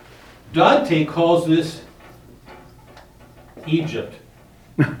 Dante calls this Egypt.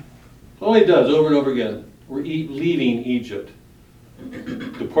 All he does over and over again. We're leaving Egypt,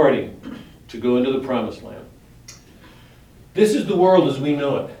 departing to go into the promised land. This is the world as we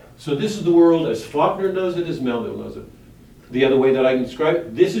know it. So this is the world as Faulkner knows it, as Melville knows it. The other way that I can describe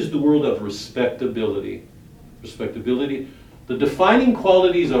it, this is the world of respectability. Respectability. The defining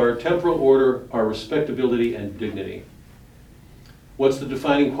qualities of our temporal order are respectability and dignity. What's the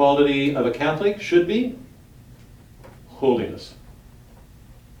defining quality of a Catholic? Should be holiness.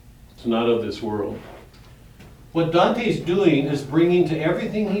 It's not of this world. What Dante's doing is bringing to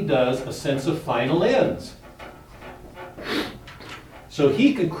everything he does a sense of final ends. So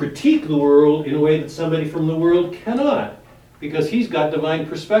he can critique the world in a way that somebody from the world cannot, because he's got divine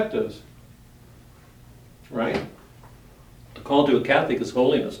perspectives. Right? The call to a Catholic is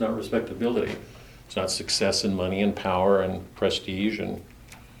holiness, not respectability. It's not success and money and power and prestige, and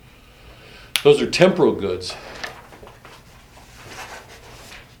those are temporal goods.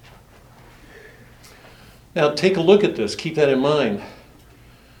 Now take a look at this. Keep that in mind.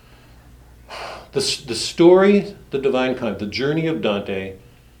 The story, the divine kind, the journey of Dante.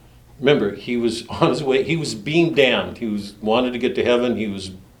 Remember, he was on his way. He was being damned. He wanted to get to heaven. He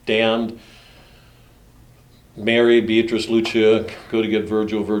was damned. Mary, Beatrice, Lucia go to get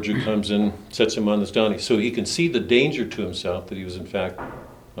Virgil. Virgil comes in, sets him on this donkey. So he can see the danger to himself that he was in fact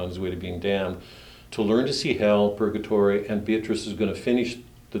on his way to being damned, to learn to see hell, purgatory, and Beatrice is going to finish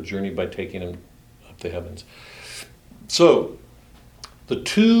the journey by taking him up the heavens. So the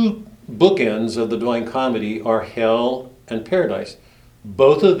two bookends of the Divine Comedy are hell and paradise.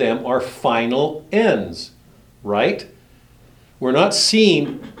 Both of them are final ends, right? We're not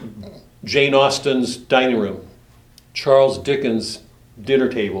seeing Jane Austen's dining room, Charles Dickens' dinner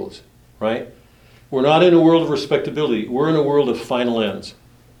tables, right? We're not in a world of respectability. We're in a world of final ends.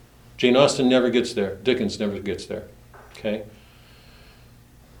 Jane Austen never gets there. Dickens never gets there, okay?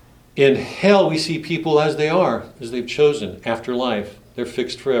 In hell, we see people as they are, as they've chosen, after life. They're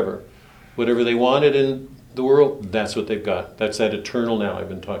fixed forever. Whatever they wanted in the world, that's what they've got. That's that eternal now I've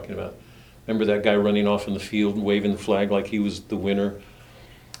been talking about. Remember that guy running off in the field and waving the flag like he was the winner?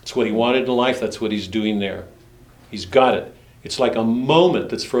 It's what he wanted in life, that's what he's doing there. He's got it. It's like a moment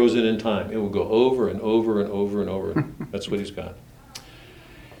that's frozen in time. It will go over and over and over and over. That's what he's got.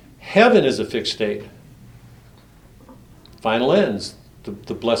 Heaven is a fixed state. Final ends.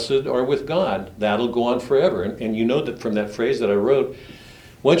 The blessed are with God. That'll go on forever. And you know that from that phrase that I wrote,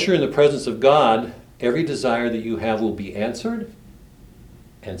 once you're in the presence of God, every desire that you have will be answered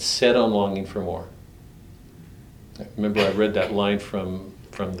and set on longing for more. Remember I read that line from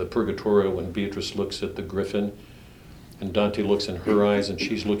the Purgatorio when Beatrice looks at the griffin and Dante looks in her eyes and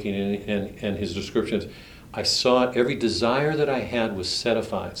she's looking in, and his description is, I saw it, every desire that I had was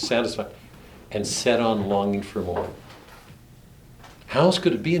satisfied, and set on longing for more. How else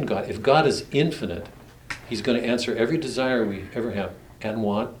could it be in God? If God is infinite, he's going to answer every desire we ever have and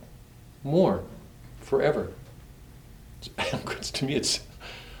want more forever. To me, it's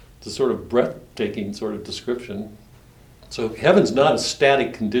a sort of breathtaking sort of description. So heaven's not a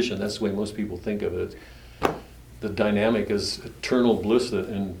static condition. That's the way most people think of it. The dynamic is eternal bliss,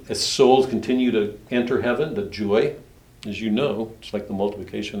 and as souls continue to enter heaven, the joy, as you know, it's like the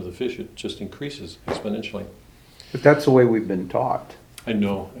multiplication of the fish, it just increases exponentially. But that's the way we've been taught. I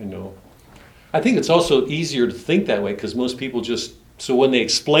know. I think it's also easier to think that way because most people so when they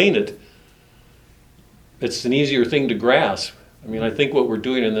explain it, it's an easier thing to grasp. I mean, I think what we're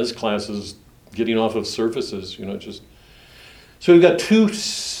doing in this class is getting off of surfaces, So we've got two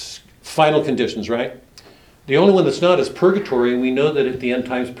final conditions, right? The only one that's not is purgatory, and we know that at the end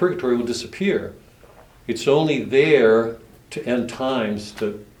times, purgatory will disappear. It's only there to end times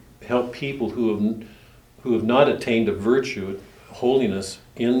to help people who have not attained a virtue, holiness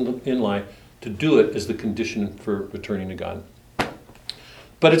in life, to do it as the condition for returning to God.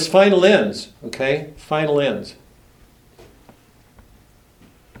 But it's final ends, okay? Final ends.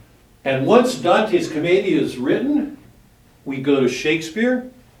 And once Dante's Commedia is written, we go to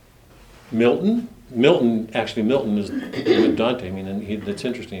Shakespeare, Milton, Milton is with Dante. I mean, and that's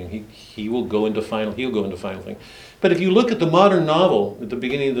interesting. He'll go into final thing. But if you look at the modern novel at the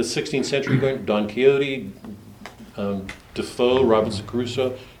beginning of the 16th century, going Don Quixote, Defoe, Robinson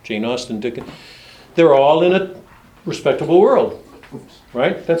Crusoe, Jane Austen, Dickens, they're all in a respectable world,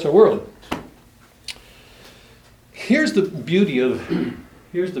 right? That's our world. Here's the beauty of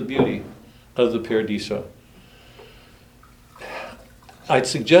the Paradiso. I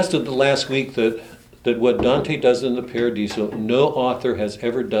suggested last week that what Dante does in the Paradiso, no author has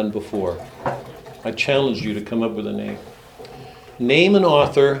ever done before. I challenged you to come up with a name. Name an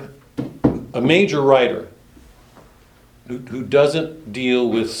author, a major writer, who doesn't deal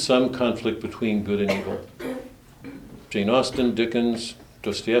with some conflict between good and evil. Jane Austen, Dickens,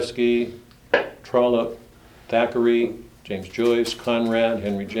 Dostoevsky, Trollope, Thackeray, James Joyce, Conrad,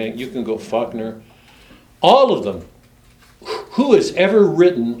 Henry James, you can go Faulkner. All of them. Who has ever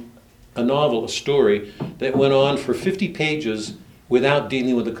written a novel, a story, that went on for 50 pages without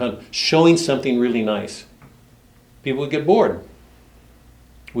dealing with the conflict, showing something really nice? People would get bored.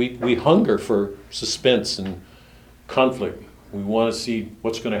 We hunger for suspense and conflict. We want to see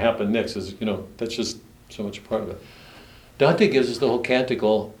what's going to happen next. That's just so much a part of it. Dante gives us the whole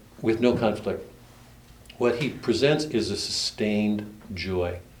canticle with no conflict. What he presents is a sustained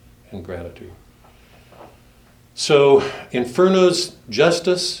joy and gratitude. So, Inferno's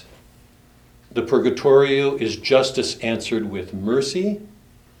justice, the Purgatorio is justice answered with mercy,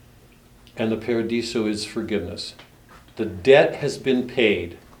 and the Paradiso is forgiveness. The debt has been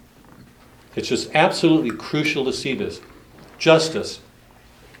paid. It's just absolutely crucial to see this. Justice.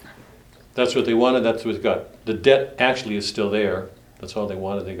 That's what they wanted, that's what they got. The debt actually is still there. That's all they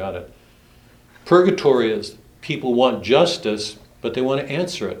wanted, they got it. Purgatory is people want justice, but they want to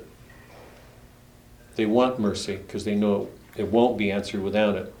answer it. They want mercy because they know it won't be answered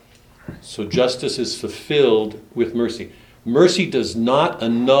without it. So justice is fulfilled with mercy. Mercy does not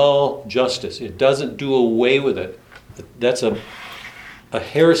annul justice. It doesn't do away with it. That's a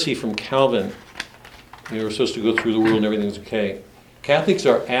heresy from Calvin. We're supposed to go through the world and everything's okay. Catholics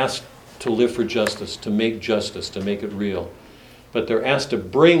are asked to live for justice, to make it real. But they're asked to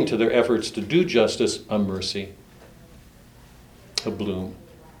bring to their efforts to do justice a mercy, a bloom.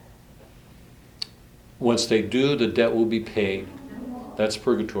 Once they do, the debt will be paid. That's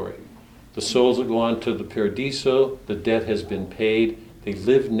purgatory. The souls will go on to the Paradiso. The debt has been paid. They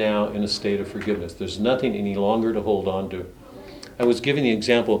live now in a state of forgiveness. There's nothing any longer to hold on to. I was giving the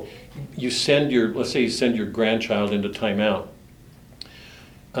example. Let's say you send your grandchild into timeout.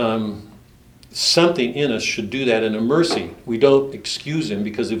 Something in us should do that in a mercy. We don't excuse him,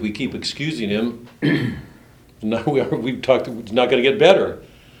 because if we keep excusing him, we've talked, it's not going to get better.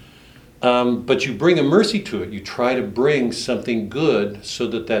 But you bring a mercy to it. You try to bring something good so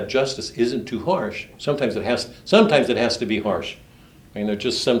that justice isn't too harsh. Sometimes it has to be harsh. I mean, there are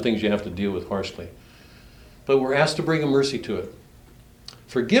just some things you have to deal with harshly. But we're asked to bring a mercy to it.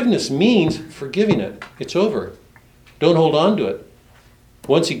 Forgiveness means forgiving it. It's over. Don't hold on to it.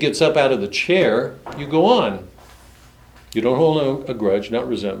 Once he gets up out of the chair, you go on. You don't hold a grudge, not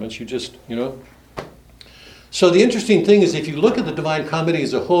resentments. You just, So the interesting thing is, if you look at the Divine Comedy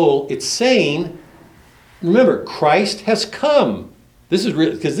as a whole, it's saying, remember, Christ has come. This is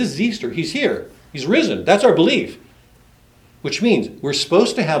because this is Easter. He's here. He's risen. That's our belief. Which means we're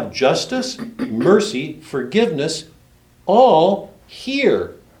supposed to have justice, mercy, forgiveness, all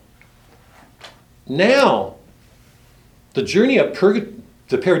here. Now, the journey up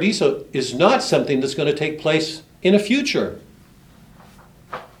the Paradiso is not something that's going to take place in a future.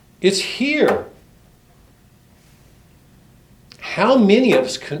 It's here. How many of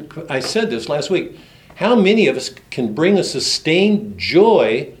us I said this last week, how many of us can bring a sustained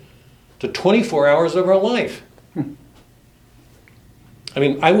joy to 24 hours of our life? I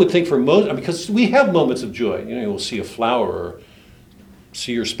mean, I would think for most, because we have moments of joy. You'll see a flower or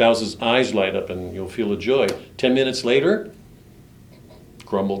see your spouse's eyes light up and you'll feel a joy. 10 minutes later,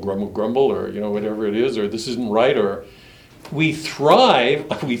 grumble, or whatever it is, or this isn't right, or we thrive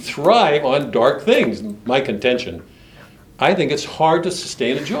on dark things. My contention. I think it's hard to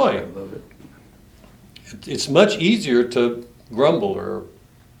sustain a joy. I love it. It's much easier to grumble or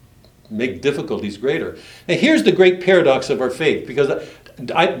make difficulties greater. Now here's the great paradox of our faith, because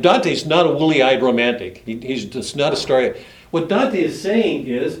Dante's not a woolly-eyed romantic. He's just not a starry. What Dante is saying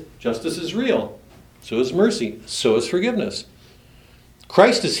is justice is real. So is mercy. So is forgiveness.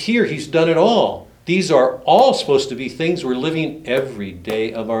 Christ is here. He's done it all. These are all supposed to be things we're living every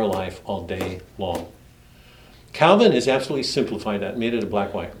day of our life, all day long. Calvin has absolutely simplified that, made it a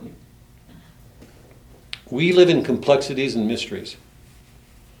black white. We live in complexities and mysteries.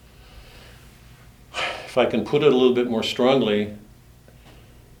 if I can put it a little bit more strongly,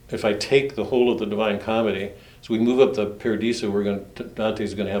 if I take the whole of the Divine Comedy, so we move up the Paradisio,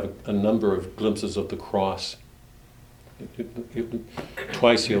 Dante's going to have a number of glimpses of the cross.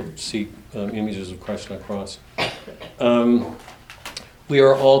 Twice he'll see images of Christ on a cross. We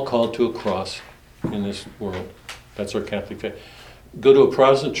are all called to a cross in this world. That's our Catholic faith. Go to a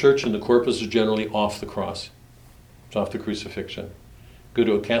Protestant church and the corpus is generally off the cross. It's off the crucifixion. Go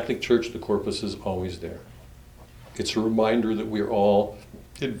to a Catholic church, the corpus is always there. It's a reminder that we're all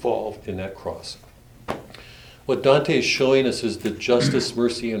involved in that cross. What Dante is showing us is that justice,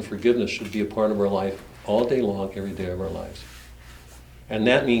 mercy, and forgiveness should be a part of our life all day long, every day of our lives. And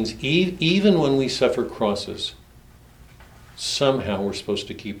that means even when we suffer crosses, somehow we're supposed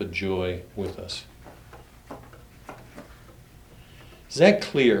to keep a joy with us. Is that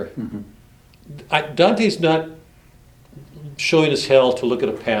clear? Mm-hmm. Dante's not showing us hell to look at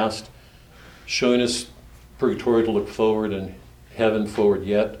a past, showing us purgatory to look forward and heaven forward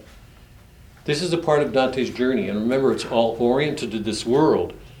yet. This is a part of Dante's journey, and remember, it's all oriented to this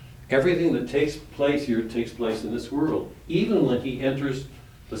world. Everything that takes place here takes place in this world. Even when he enters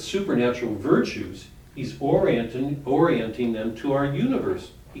the supernatural virtues, he's orienting them to our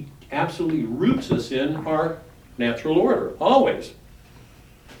universe. He absolutely roots us in our natural order, always.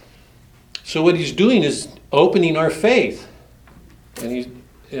 So what he's doing is opening our faith. And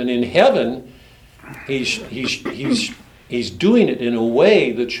in heaven, he's doing it in a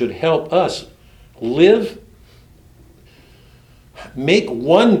way that should help us make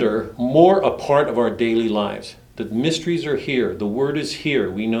wonder more a part of our daily lives. The mysteries are here. The Word is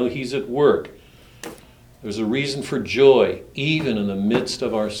here. We know He's at work. There's a reason for joy, even in the midst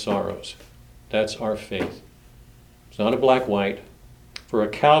of our sorrows. That's our faith. It's not a black-white. For a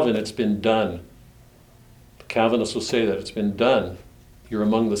Calvin, it's been done. The Calvinists will say that it's been done. You're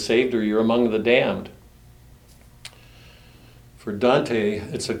among the saved or you're among the damned. For Dante,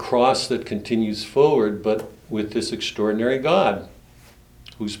 it's a cross that continues forward, but with this extraordinary God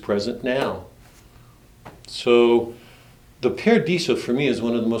who's present now. So the Paradisio for me is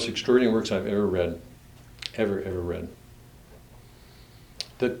one of the most extraordinary works I've ever read. Ever read.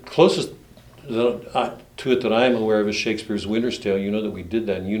 The closest to it that I'm aware of is Shakespeare's Winter's Tale. You know that we did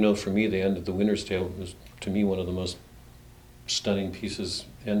that, and you know for me the end of the Winter's Tale was, to me, one of the most stunning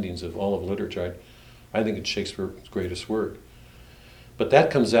endings of all of literature. I think it's Shakespeare's greatest work. But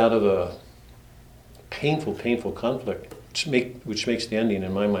that comes out of a painful conflict, which makes the ending,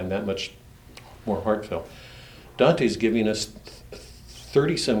 in my mind, that much more heartfelt. Dante's giving us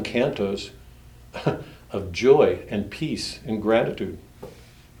 30-some cantos of joy and peace and gratitude.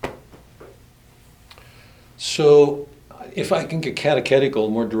 So if I can get catechetical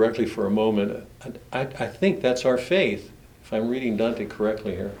more directly for a moment, I think that's our faith, if I'm reading Dante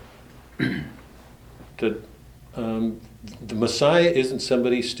correctly here. That the Messiah isn't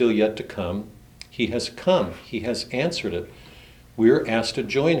somebody still yet to come. He has come. He has answered it. We're asked to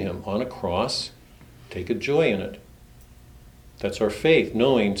join him on a cross, take a joy in it. That's our faith,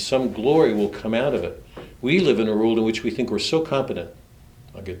 knowing some glory will come out of it. We live in a world in which we think we're so competent.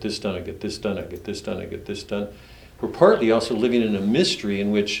 I'll get this done, I get this done, I get this done, I get this done. We're partly also living in a mystery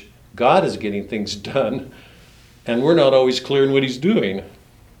in which God is getting things done, and we're not always clear in what he's doing.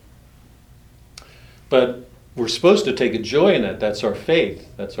 But we're supposed to take a joy in that. That's our faith.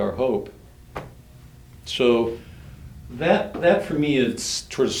 That's our hope. So that for me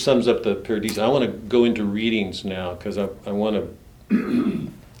sort of sums up the Paradisio. I want to go into readings now because I want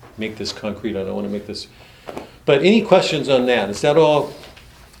to make this concrete. I don't want to make this... But any questions on that? Is that all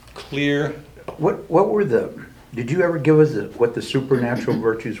clear? What were did you ever give us what the supernatural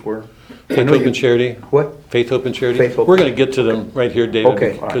virtues were? Faith, hope, and charity. What? Faith, hope, and charity. Faith, hope. We're going to get to them right here, David.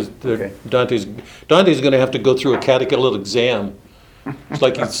 Okay. Because Okay. Dante's going to have to go through a catechetical exam. It's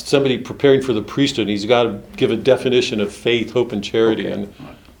like he's somebody preparing for the priesthood. He's got to give a definition of faith, hope, and charity. Okay.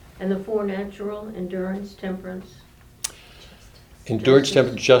 And the four natural: endurance, temperance. Endurance,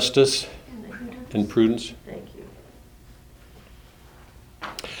 temperance, justice, and prudence. Thank you.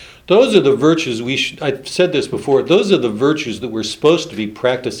 Those are the virtues I've said this before, those are the virtues that we're supposed to be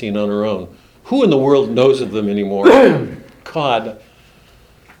practicing on our own. Who in the world knows of them anymore? God.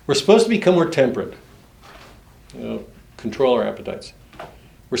 We're supposed to become more temperate. Control our appetites.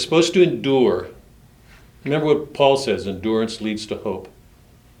 We're supposed to endure. Remember what Paul says, endurance leads to hope.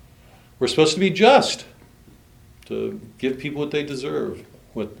 We're supposed to be just, to give people what they deserve,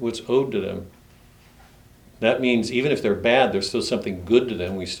 what's owed to them. That means even if they're bad, there's still something good to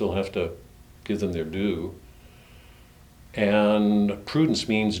them. We still have to give them their due. And prudence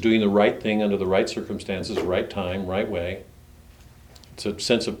means doing the right thing under the right circumstances, right time, right way. It's a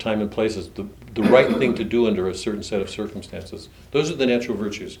sense of time and place. It's the right thing to do under a certain set of circumstances. Those are the natural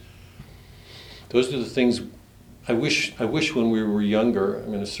virtues. Those are the things I wish when we were younger. I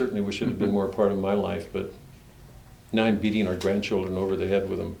mean, I certainly wish it had been more a part of my life, but now I'm beating our grandchildren over the head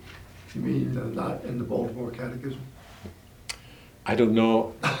with them. You mean not in the Baltimore Catechism? I don't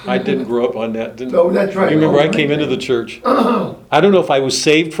know. I didn't grow up on that. No, that's right. You remember I came into the church. I don't know if I was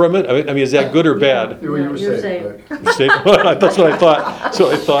saved from it. I mean, is that good or bad? You were You're saved. saved. Rick. Saved? That's what I thought.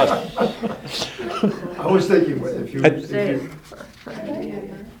 So I thought. I was thinking, if you, Saved.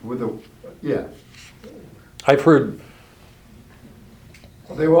 with a, yeah, I've heard.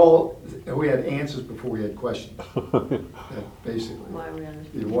 they were all, we had answers before we had questions, basically. Why we understand.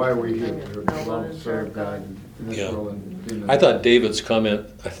 Yeah, why are we here? No To one love, is serve God in this Yeah. world and be in the- I thought David's comment.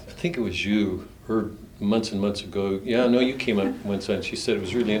 I think it was you. Heard months and months ago. Yeah, no, you came up once and she said it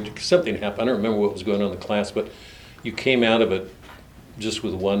was really interesting. Something happened. I don't remember what was going on in the class, but you came out of it just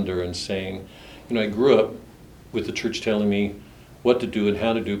with wonder and saying, you know, I grew up with the church telling me what to do and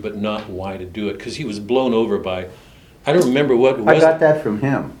how to do, but not why to do it, because he was blown over by. I don't remember what it was. I got that from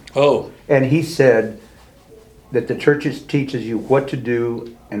him. Oh, And he said that the churches teaches you what to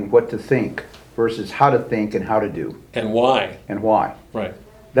do and what to think versus how to think and how to do and why? and why. Right.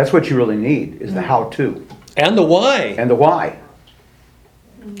 That's what you really need, is the how-to And the why. and the why.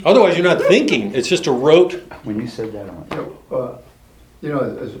 Otherwise, you're not thinking. It's just a rote. When you said that, I went, You know,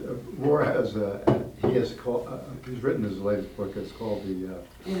 as Rohr has, he has called, he's written his latest book. It's called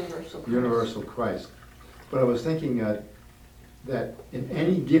the Universal Christ. But I was thinking that in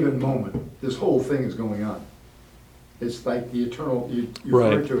any given moment, this whole thing is going on. It's like the eternal. You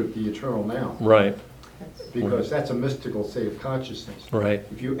refer Right. to it the eternal now, Right. because that's a mystical state of consciousness. Right.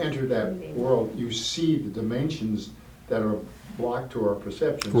 If you enter that world, you see the dimensions that are blocked to our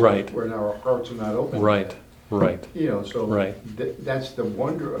perceptions. Right. Where our hearts are not open. Right. Right. You know, so Right. That's the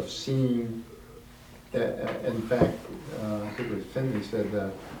wonder of seeing. In fact, I think it was Finley said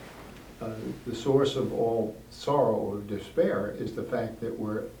that the source of all sorrow or despair is the fact that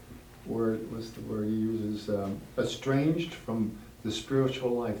what's the word he uses? Estranged from the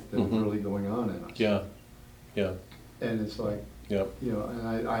spiritual life that's Mhm. really going on in us. Yeah. Yeah. And it's like, Yeah. you know,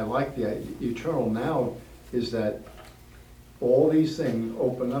 and I like the eternal now is that all these things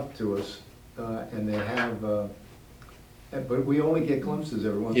open up to us, and they have, but we only get glimpses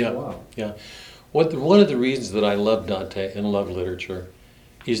every once in a while. Yeah. One of the reasons that I love Dante and love literature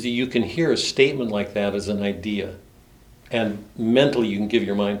is that you can hear a statement like that as an idea, and mentally you can give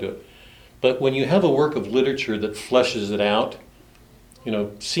your mind to it. But when you have a work of literature that fleshes it out, you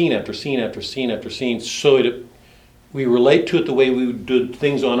know, scene after scene after scene after scene, so we relate to it the way we would do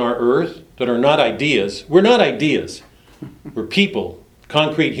things on our earth that are not ideas. We're not ideas. We're people,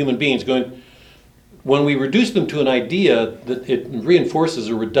 concrete human beings going. When we reduce them to an idea, that it reinforces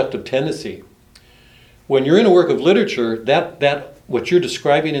a reductive tendency. When you're in a work of literature, that what you're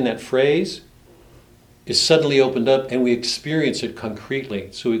describing in that phrase is suddenly opened up, and we experience it concretely,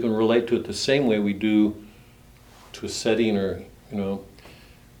 so we can relate to it the same way we do to a setting, or you know.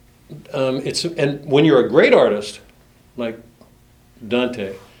 And when you're a great artist, like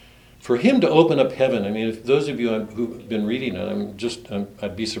Dante, for him to open up heaven. I mean, if those of you who've been reading it,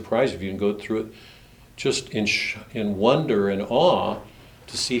 I'd be surprised if you can go through it just in wonder and awe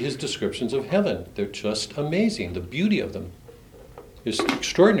to see his descriptions of heaven. They're just amazing. The beauty of them is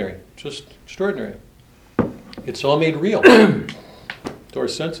extraordinary, just extraordinary. It's all made real to our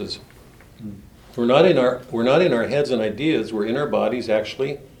senses. We're not in our heads and ideas. We're in our bodies,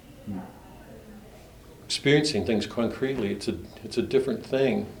 actually experiencing things concretely. It's a different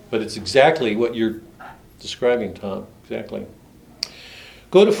thing, but it's exactly what you're describing, Tom. Exactly.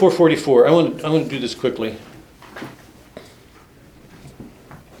 Go to 444. I want to do this quickly.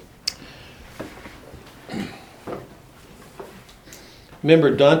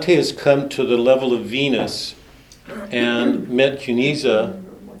 Remember, Dante has come to the level of Venus and met Cunisa,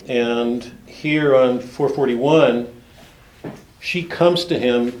 and here on 441, she comes to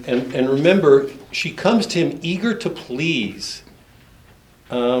him, and remember, she comes to him eager to please.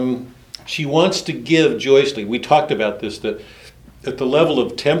 She wants to give joyously. We talked about this, that at the level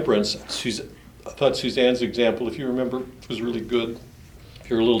of temperance, I thought Suzanne's example, if you remember, was really good. If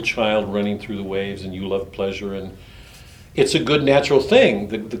you're a little child running through the waves and you love pleasure, and it's a good natural thing.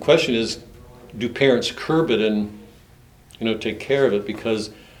 The question is, do parents curb it and take care of it?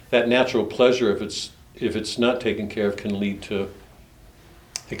 Because that natural pleasure, if it's not taken care of, can lead to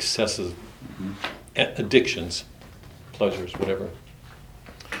excessive addictions, pleasures, whatever.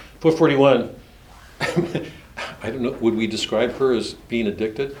 441. I don't know. Would we describe her as being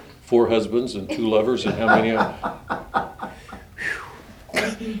addicted? 4 husbands and 2 lovers, and how many?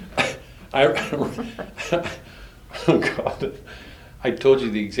 Oh God. I told you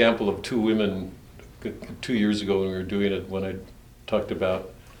the example of two women 2 years ago when we were doing it, when I talked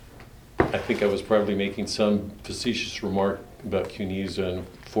about, I think I was probably making some facetious remark about Cunisa and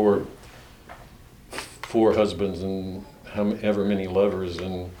four husbands and however many lovers,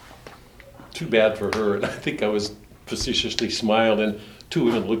 and too bad for her. And I think I was facetiously smiled, and two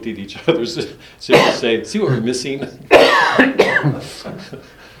women looked at each other as if to say, see what we're missing?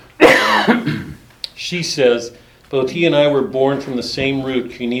 She says, both he and I were born from the same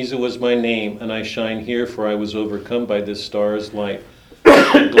root. Cunisa was my name, and I shine here, for I was overcome by this star's light.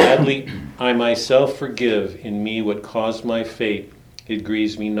 Gladly I myself forgive in me what caused my fate. It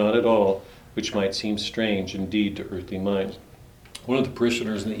grieves me not at all, which might seem strange indeed to earthly minds. One of the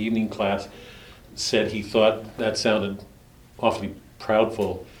parishioners in the evening class said he thought that sounded awfully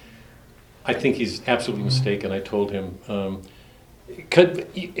proudful. I think he's absolutely mistaken. I told him,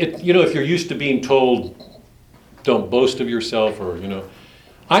 if you're used to being told, don't boast of yourself, or,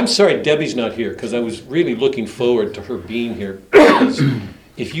 I'm sorry Debbie's not here, because I was really looking forward to her being here. Because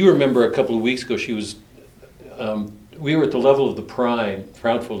if you remember a couple of weeks ago, she was, we were at the level of the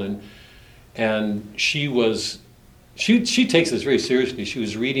proudful, and she takes this very seriously. She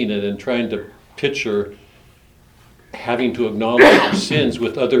was reading it and trying to picture having to acknowledge her sins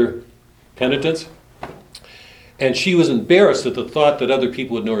with other penitents. And she was embarrassed at the thought that other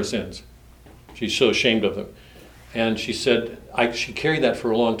people would know her sins. She's so ashamed of them. And she said, she carried that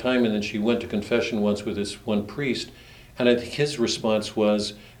for a long time, and then she went to confession once with this one priest, and I think his response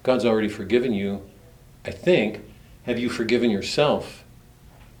was, God's already forgiven you, I think. Have you forgiven yourself?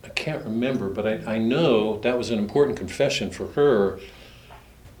 I can't remember, but I know that was an important confession for her,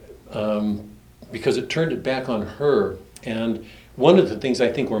 because it turned it back on her. And one of the things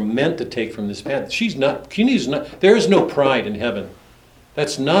I think we're meant to take from this path, there is no pride in heaven.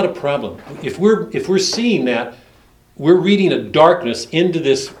 That's not a problem. If we're seeing that, we're reading a darkness into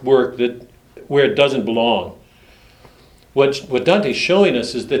this work where it doesn't belong. What Dante's showing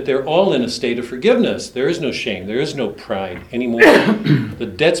us is that they're all in a state of forgiveness. There is no shame. There is no pride anymore. The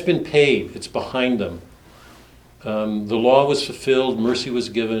debt's been paid. It's behind them. The law was fulfilled. Mercy was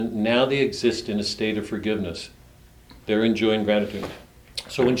given. Now they exist in a state of forgiveness. They're enjoying gratitude.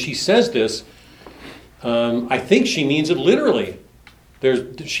 So when she says this, I think she means it literally.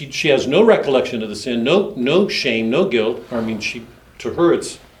 She has no recollection of the sin, no shame, no guilt. To her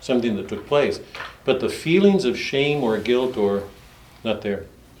it's something that took place. But the feelings of shame or guilt are not there.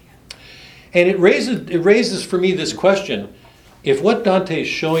 And it raises for me this question. If what Dante is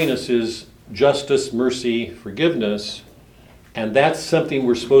showing us is justice, mercy, forgiveness, and that's something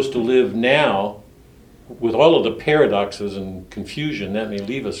we're supposed to live now, with all of the paradoxes and confusion that may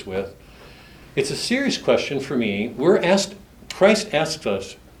leave us with, it's a serious question for me. Christ asks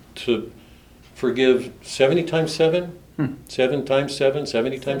us to forgive 70 times 7, 7 times 7,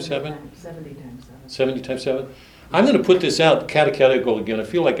 70 times 7? 70 times 7. 70 times 7? I'm going to put this out catechetical again. I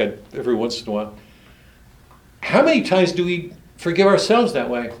feel like every once in a while. How many times do we forgive ourselves that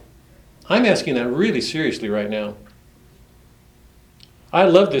way? I'm asking that really seriously right now. I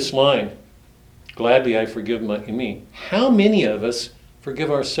love this line. Gladly I forgive me. How many of us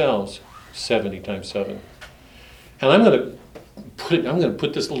forgive ourselves 70 times 7? And I'm going to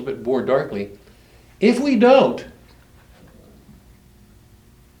put this a little bit more darkly. If we don't,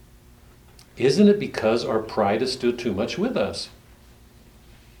 isn't it because our pride is still too much with us?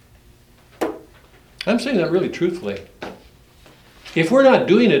 I'm saying that really truthfully. If we're not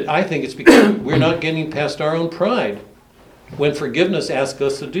doing it, I think it's because we're not getting past our own pride when forgiveness asks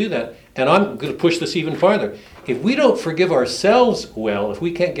us to do that. And I'm going to push this even farther. If we don't forgive ourselves well, if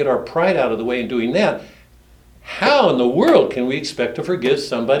we can't get our pride out of the way in doing that, how in the world can we expect to forgive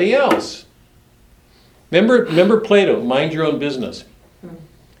somebody else? Remember Plato, mind your own business.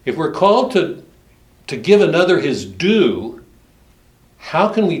 If we're called to give another his due, how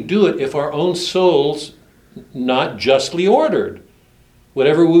can we do it if our own soul's not justly ordered?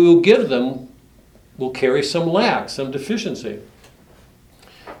 Whatever we will give them will carry some lack, some deficiency.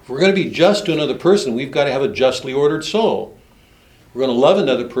 If we're going to be just to another person, we've got to have a justly ordered soul. If we're going to love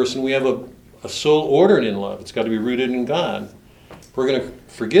another person, we have a soul ordered in love. It's got to be rooted in God. If we're going to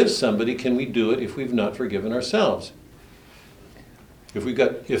forgive somebody, can we do it if we've not forgiven ourselves? If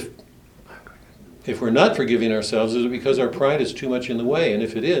we're not forgiving ourselves, is it because our pride is too much in the way? And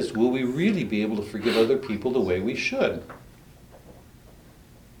if it is, will we really be able to forgive other people the way we should?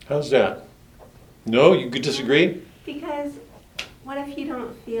 How's that? No? You could disagree? Because what if you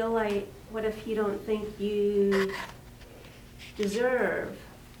don't think you deserve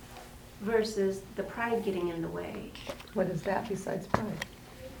versus the pride getting in the way? What is that besides pride?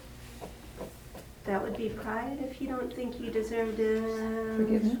 That would be pride if you don't think you deserve to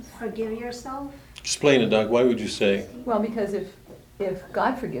Forgiveness? forgive yourself. Explain it, Doc. Why would you say? Well, because if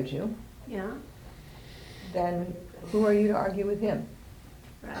God forgives you, Yeah, then who are you to argue with him?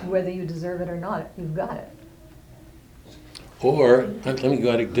 right. Whether you deserve it or not, you've got it. Or, let me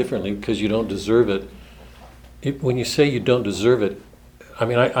go at it differently, because you don't deserve it. When you say you don't deserve it, I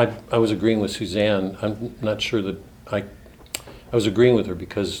mean, I was agreeing with Suzanne. I'm not sure that I was agreeing with her,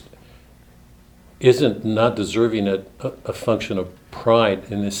 because isn't not deserving it a function of pride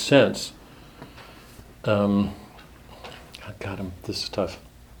in this sense? God, this is tough.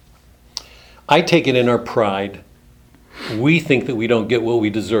 I take it in our pride, we think that we don't get what we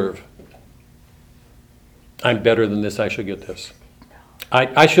deserve. I'm better than this, I should get this.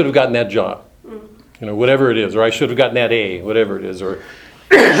 I should have gotten that job, whatever it is, or I should have gotten that A, whatever it is, or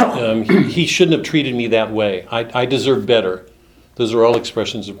he shouldn't have treated me that way. I deserve better. Those are all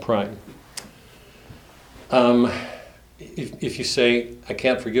expressions of pride. If you say, I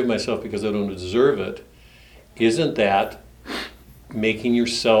can't forgive myself because I don't deserve it, isn't that making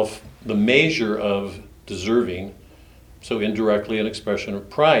yourself the measure of deserving, so indirectly an expression of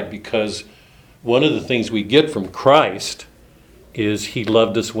pride? Because one of the things we get from Christ is he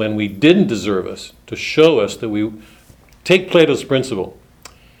loved us when we didn't deserve us, to show us that we take Plato's principle.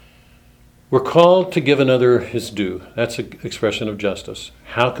 We're called to give another his due. That's an expression of justice.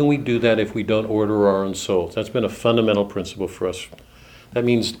 How can we do that if we don't order our own souls? That's been a fundamental principle for us. That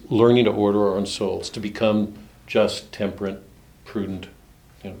means learning to order our own souls, to become just, temperate, prudent.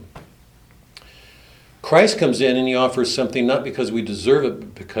 Christ comes in and he offers something not because we deserve it,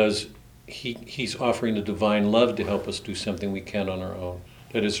 but because he's offering a divine love to help us do something we can't on our own.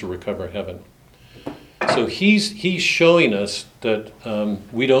 That is to recover heaven. So he's showing us that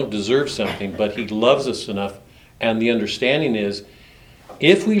we don't deserve something, but he loves us enough. And the understanding is,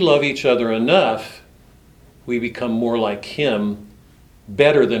 if we love each other enough, we become more like him,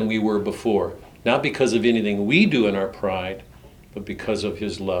 better than we were before. Not because of anything we do in our pride, but because of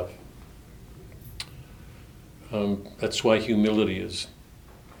his love. That's why humility is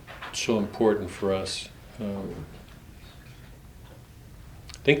so important for us. I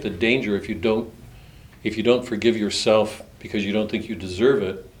think the danger, if you don't forgive yourself because you don't think you deserve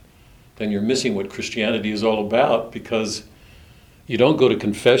it, then you're missing what Christianity is all about, because you don't go to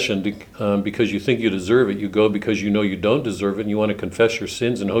confession because you think you deserve it. You go because you know you don't deserve it and you want to confess your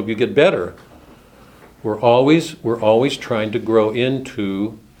sins and hope you get better. We're always trying to grow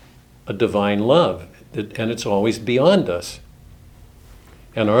into a divine love, and it's always beyond us.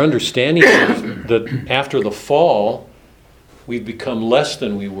 And our understanding is that after the fall, we've become less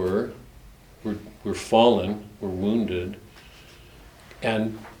than we were. We're fallen, we're wounded.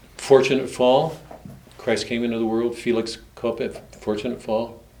 And fortunate fall, Christ came into the world, Felix Cope, fortunate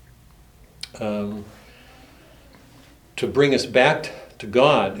fall, to bring us back to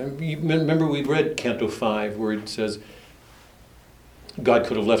God. Remember we read Canto 5 where it says, God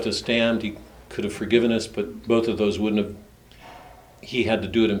could have left us damned, he could have forgiven us, but both of those wouldn't have. He had to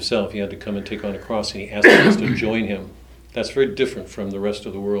do it himself. He had to come and take on a cross, and he asked us to join him. That's very different from the rest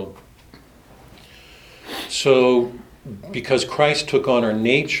of the world. So, because Christ took on our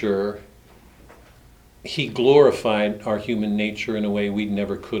nature, he glorified our human nature in a way we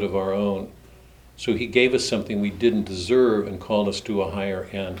never could of our own. So he gave us something we didn't deserve and called us to a higher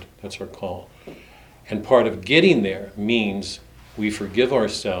end. That's our call. And part of getting there means we forgive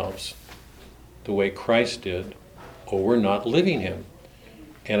ourselves the way Christ did, or we're not living him.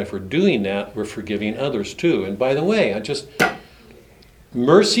 And if we're doing that, we're forgiving others too. And by the way,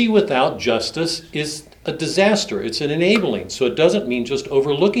 mercy without justice is a disaster. It's an enabling. So it doesn't mean just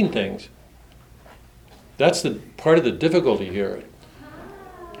overlooking things. That's the part of the difficulty here.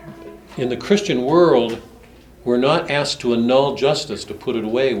 In the Christian world, we're not asked to annul justice, to put it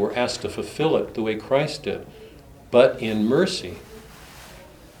away. We're asked to fulfill it the way Christ did, but in mercy.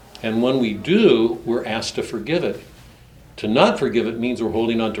 And when we do, we're asked to forgive it. To not forgive it means we're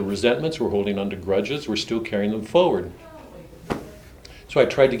holding on to resentments, we're holding on to grudges, we're still carrying them forward. So I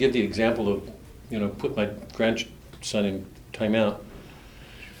tried to give the example of, put my grandson in timeout.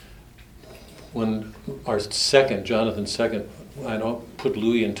 When Jonathan's second, I put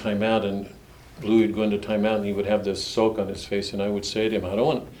Louis in timeout, and Louis would go into timeout and he would have this sulk on his face, and I would say to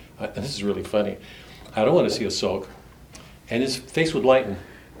him, this is really funny, I don't want to see a sulk. And his face would lighten,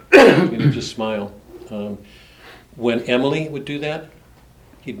 and he'd just smile. When Emily would do that,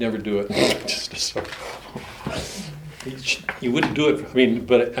 he'd never do it. He wouldn't do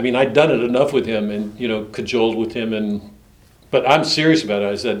it. I'd done it enough with him, and cajoled with him, but I'm serious about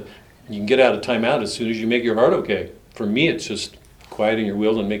it. I said, you can get out of timeout as soon as you make your heart okay. For me, it's just quieting your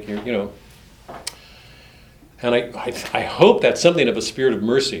will and making your, And I hope that's something of a spirit of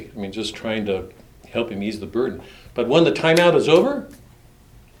mercy. I mean, just trying to help him ease the burden. But when the timeout is over,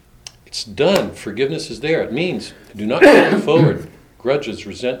 it's done. Forgiveness is there. It means do not carry forward grudges,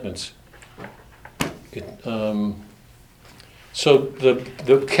 resentments. So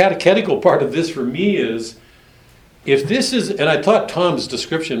the catechetical part of this for me is, if this is, and I thought Tom's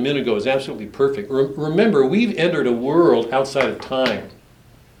description a minute ago is absolutely perfect. Remember, we've entered a world outside of time.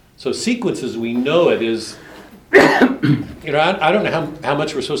 So sequence as we know it is, I don't know how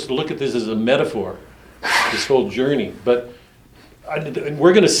much we're supposed to look at this as a metaphor, this whole journey. But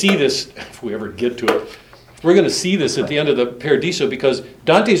we're going to see this, if we ever get to it, we're going to see this at the end of the Paradisio, because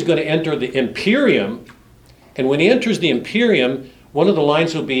Dante's going to enter the Empyreum. And when he enters the Empyreum, one of the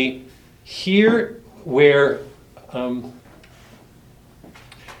lines will be, here where God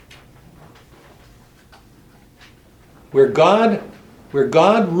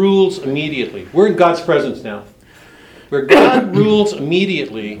rules immediately. We're in God's presence now. Where God rules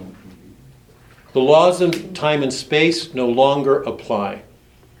immediately, the laws of time and space no longer apply.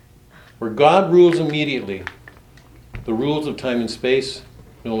 Where God rules immediately, the rules of time and space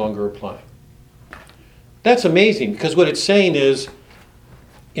no longer apply. That's amazing, because what it's saying is,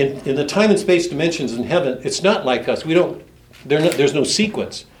 in the time and space dimensions in heaven, it's not like us. There's no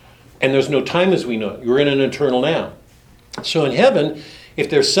sequence, and there's no time as we know it. You're in an eternal now. So in heaven, if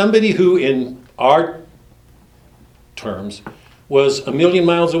there's somebody who, in our terms, was 1,000,000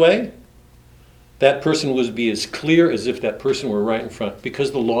 miles away, that person would be as clear as if that person were right in front,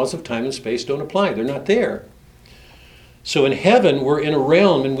 because the laws of time and space don't apply. They're not there. So in heaven, we're in a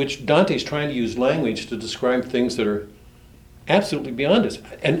realm in which Dante's trying to use language to describe things that are absolutely beyond us.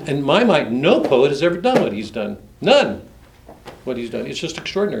 And in my mind, no poet has ever done what he's done. None. What he's done. It's just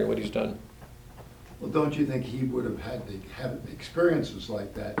extraordinary what he's done. Well, don't you think he would have had to have experiences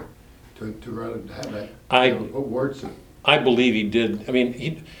like that to rather have that put words to it? I believe he did. I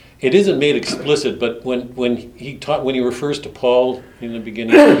mean, it isn't made explicit, but when he refers to Paul in the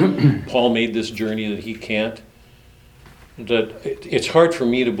beginning, Paul made this journey that he can't. That it's hard for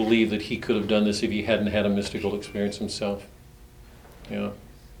me to believe that he could have done this if he hadn't had a mystical experience himself. Yeah,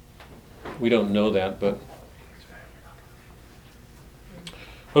 we don't know that, but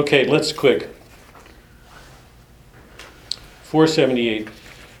okay. Let's quick. 478.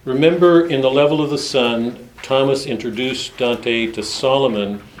 Remember, in the level of the sun, Thomas introduced Dante to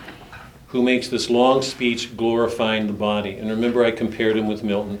Solomon, who makes this long speech glorifying the body. And remember, I compared him with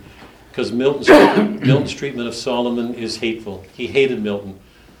Milton, because Milton's treatment of Solomon is hateful. He hated Milton.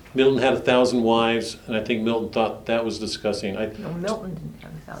 Milton had 1,000 wives, and I think Milton thought that was disgusting. No, Milton didn't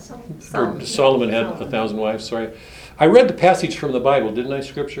have 1,000. Solomon had 1,000 wives, sorry. I read the passage from the Bible, didn't I,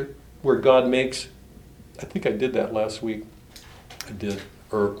 Scripture? Where God makes, I think I did that last week. I did.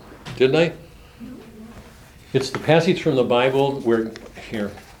 Or didn't I? It's the passage from the Bible where,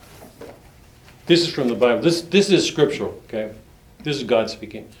 here. This is from the Bible. This is scriptural, okay? This is God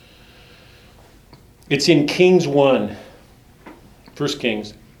speaking. It's in Kings 1. 1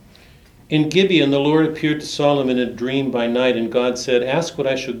 Kings. In Gibeon, the Lord appeared to Solomon in a dream by night, and God said, "Ask what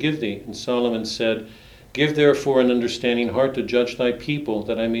I shall give thee." And Solomon said, "Give therefore an understanding heart to judge thy people,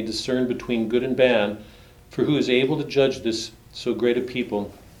 that I may discern between good and bad. For who is able to judge this so great a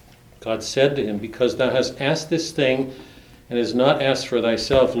people?" God said to him, "Because thou hast asked this thing, and hast not asked for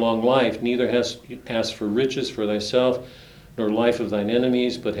thyself long life, neither hast asked for riches for thyself, nor life of thine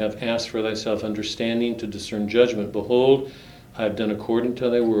enemies, but have asked for thyself understanding to discern judgment. Behold, I have done according to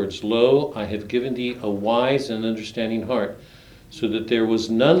thy words. Lo, I have given thee a wise and understanding heart, so that there was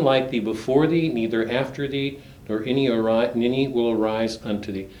none like thee before thee, neither after thee, nor any will arise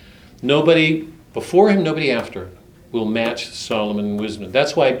unto thee." Nobody before him, nobody after will match Solomon in wisdom.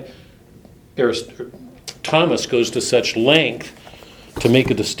 That's why Thomas goes to such length to make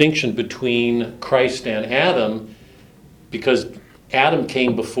a distinction between Christ and Adam, because Adam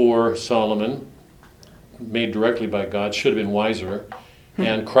came before Solomon, made directly by God, should have been wiser,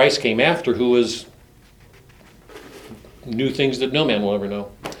 and Christ came after, who knew things that no man will ever know.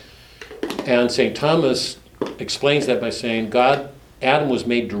 And St. Thomas explains that by saying, Adam was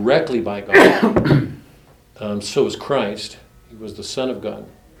made directly by God, so was Christ. He was the Son of God.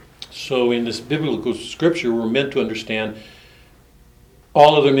 So in this biblical scripture, we're meant to understand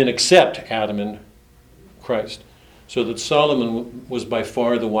all other men except Adam and Christ. So that Solomon was by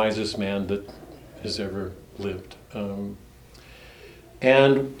far the wisest man that has ever lived.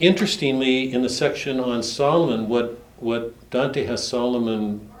 And interestingly, in the section on Solomon, what Dante has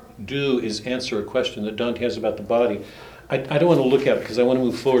Solomon do is answer a question that Dante has about the body. I don't want to look at it because I want to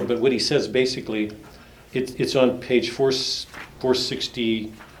move forward, but what he says basically, it's on page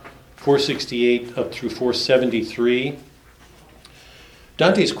 464 468 up through 473.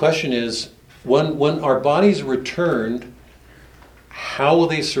 Dante's question is, when our bodies are returned, how will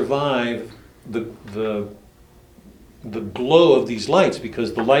they survive the glow of these lights?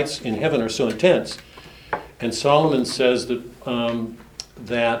 Because the lights in heaven are so intense. And Solomon says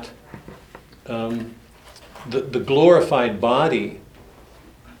that the glorified body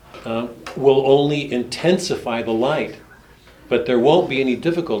will only intensify the light, but there won't be any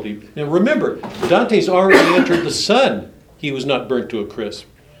difficulty. Now remember, Dante's already entered the sun. He was not burnt to a crisp.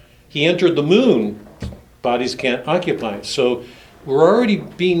 He entered the moon. Bodies can't occupy it. So we're already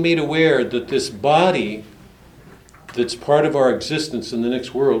being made aware that this body that's part of our existence in the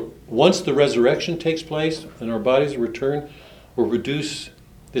next world, once the resurrection takes place and our bodies return, will produce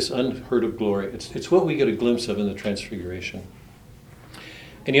this unheard of glory. It's what we get a glimpse of in the Transfiguration.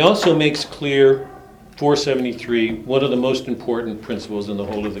 And he also makes clear, 473, one of the most important principles in the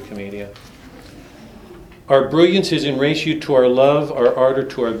whole of the Commedia. Our brilliance is in ratio to our love, our ardor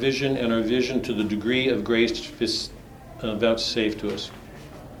to our vision, and our vision to the degree of grace vouchsafed to us.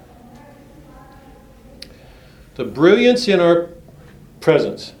 The brilliance in our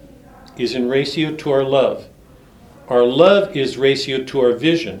presence is in ratio to our love. Our love is ratio to our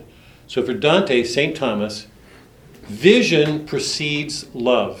vision. So for Dante, St. Thomas, vision precedes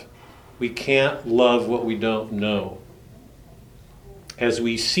love. We can't love what we don't know. As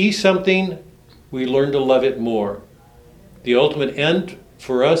we see something, we learn to love it more. The ultimate end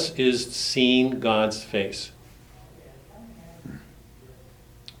for us is seeing God's face.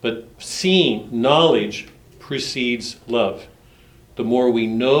 But seeing, knowledge, precedes love. The more we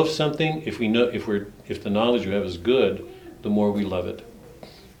know of something, if the knowledge we have is good, the more we love it.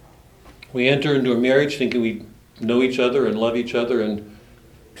 We enter into a marriage thinking we know each other and love each other and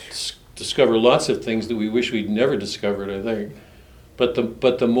discover lots of things that we wish we'd never discovered, I think. But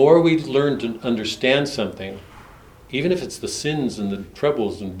the more we learn to understand something, even if it's the sins and the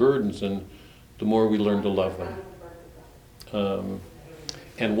troubles and burdens, and the more we learn to love them.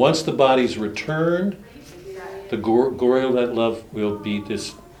 And once the body's returned, the glory of that love will be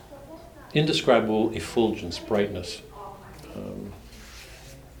this indescribable effulgence, brightness.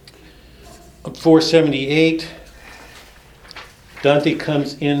 478, Dante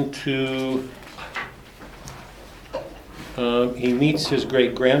comes into, he meets his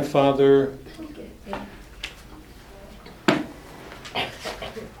great-grandfather.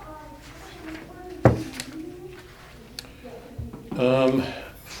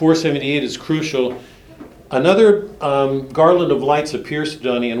 478 is crucial. Another garland of lights appears to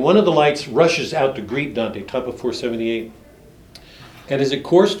Dante, and one of the lights rushes out to greet Dante, top of 478. And as it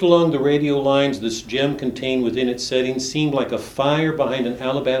coursed along the radial lines, this gem contained within its setting seemed like a fire behind an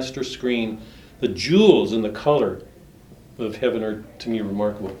alabaster screen. The jewels and the color of heaven are, to me,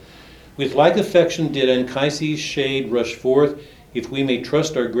 remarkable. With like affection did Anchises' shade rush forth, if we may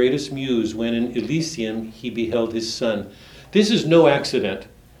trust our greatest muse, when in Elysium he beheld his son. This is no accident.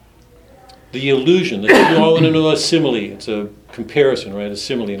 The illusion, you all want to know a simile, it's a comparison, right? A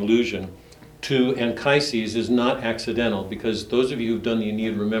simile, an illusion, to Anchises is not accidental, because those of you who've done the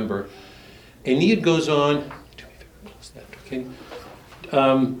Aeneid remember, Aeneid goes on,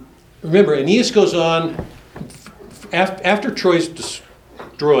 remember, Aeneas goes on, after Troy's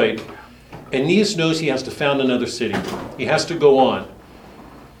destroyed, Aeneas knows he has to found another city. He has to go on.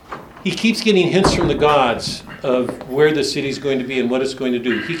 He keeps getting hints from the gods of where the city's going to be and what it's going to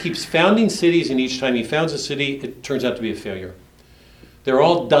do. He keeps founding cities, and each time he founds a city, it turns out to be a failure. They're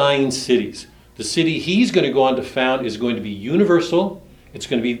all dying cities. The city he's going to go on to found is going to be universal. It's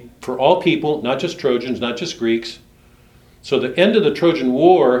going to be for all people, not just Trojans, not just Greeks. So the end of the Trojan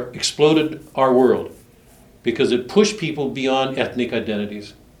War exploded our world because it pushed people beyond ethnic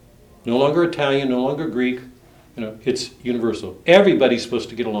identities. No longer Italian, no longer Greek. It's universal. Everybody's supposed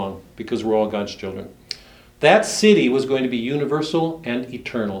to get along because we're all God's children. That city was going to be universal and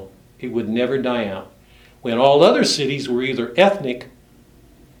eternal. It would never die out. When all other cities were either ethnic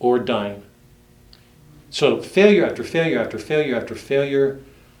or dying. So failure after failure after failure after failure,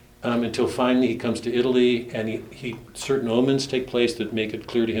 until finally he comes to Italy, and certain omens take place that make it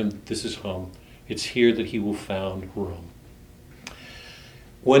clear to him this is home. It's here that he will found Rome.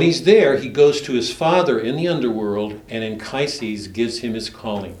 When he's there, he goes to his father in the underworld, and Anchises gives him his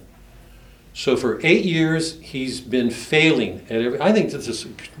calling. So for 8 years, he's been failing. I think this is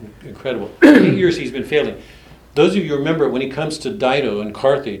incredible. 8 years he's been failing. Those of you remember when he comes to Dido in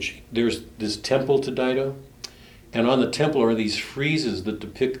Carthage, there's this temple to Dido, and on the temple are these friezes that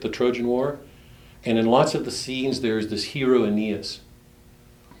depict the Trojan War. And in lots of the scenes, there's this hero Aeneas.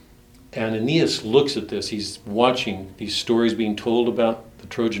 And Aeneas looks at this. He's watching these stories being told about the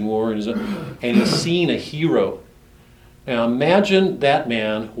Trojan War, and he's seen a hero. Now imagine that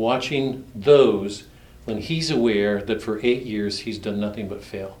man watching those when he's aware that for 8 years he's done nothing but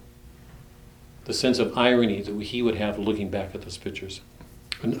fail. The sense of irony that he would have looking back at those pictures.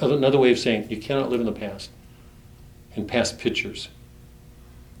 Another way of saying, you cannot live in the past, in past pictures.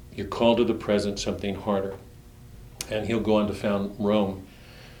 You're called to the present, something harder. And he'll go on to found Rome.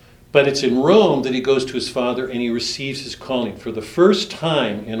 But it's in Rome that he goes to his father and he receives his calling. For the first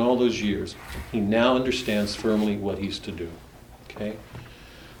time in all those years, he now understands firmly what he's to do. Okay?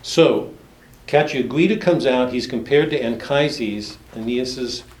 So, Cacciaguida comes out. He's compared to Anchises,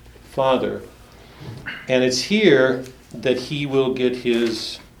 Aeneas' father. And it's here that he will get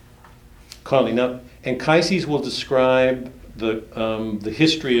his calling. Now, Anchises will describe the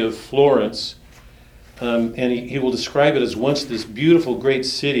history of Florence. And he will describe it as once this beautiful, great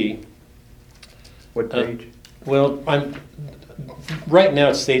city. What page? Well, right now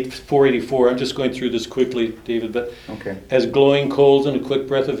it's 484. I'm just going through this quickly, David. But Okay. as glowing coals and a quick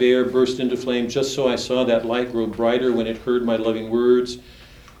breath of air burst into flame, just so I saw that light grow brighter when it heard my loving words.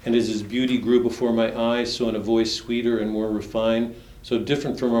 And as his beauty grew before my eyes, so in a voice sweeter and more refined, so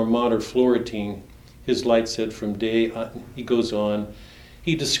different from our modern Florentine, his light said from day, he goes on.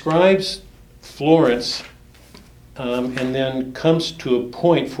 He describes Florence, and then comes to a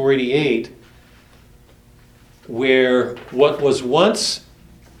point, 488, where what was once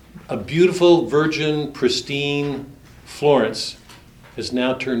a beautiful, virgin, pristine Florence has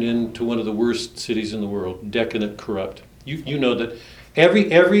now turned into one of the worst cities in the world, decadent, corrupt. You know that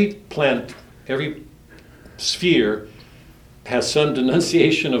every planet, every sphere has some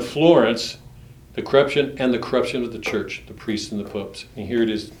denunciation of Florence, the corruption of the church, the priests and the popes. And here it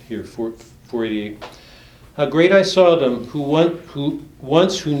is, here, 488. How great I saw them, who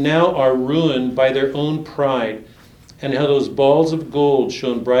now are ruined by their own pride, and how those balls of gold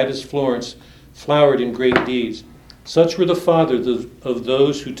shone bright as Florence, flowered in great deeds. Such were the fathers of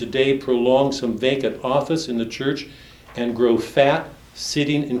those who today prolong some vacant office in the church and grow fat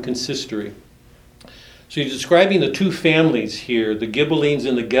sitting in consistory. So he's describing the two families here, the Ghibellines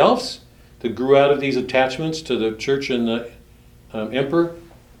and the Guelphs, that grew out of these attachments to the church and the emperor,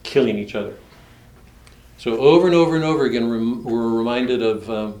 killing each other. So over and over and over again, we're reminded of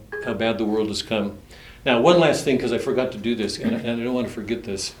how bad the world has come. Now, one last thing, because I forgot to do this, and I don't want to forget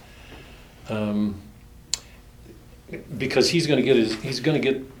this, because he's going to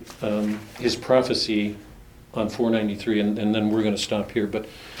get his prophecy on 493, and then we're going to stop here. But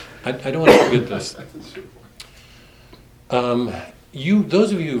I don't want to forget this.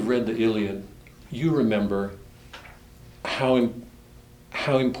 Those of you who've read the Iliad, you remember how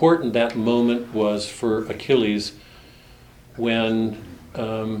important that moment was for Achilles when,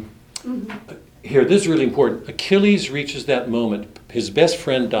 here, this is really important. Achilles reaches that moment. His best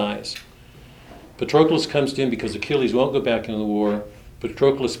friend dies. Patroclus comes to him because Achilles won't go back into the war.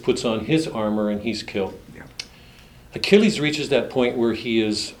 Patroclus puts on his armor and he's killed. Yeah. Achilles reaches that point where he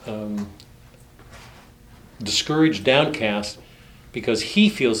is discouraged, downcast, because he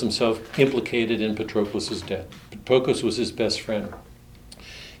feels himself implicated in Patroclus' death. Patroclus was his best friend.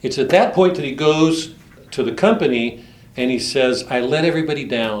 It's at that point that he goes to the company and he says, I let everybody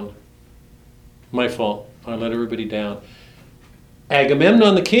down. My fault. I let everybody down.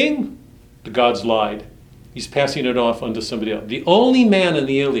 Agamemnon the king, the gods lied. He's passing it off onto somebody else. The only man in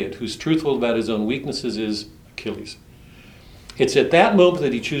the Iliad who's truthful about his own weaknesses is Achilles. It's at that moment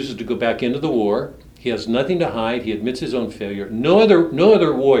that he chooses to go back into the war. He has nothing to hide. He admits his own failure. No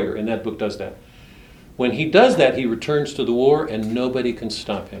other warrior in that book does that. When he does that, he returns to the war and nobody can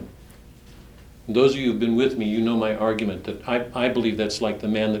stop him. And those of you who've been with me, you know my argument that I believe that's like the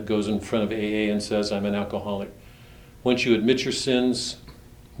man that goes in front of AA and says, I'm an alcoholic. Once you admit your sins,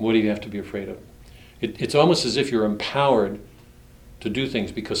 what do you have to be afraid of? It's almost as if you're empowered to do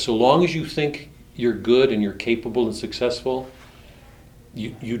things, because so long as you think you're good and you're capable and successful,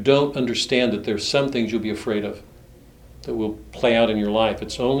 you don't understand that there's some things you'll be afraid of that will play out in your life.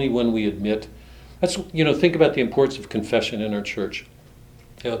 It's only when we admit. Think about the importance of confession in our church,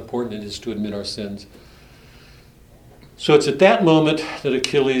 how important it is to admit our sins. So it's at that moment that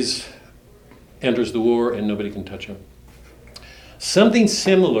Achilles enters the war and nobody can touch him. Something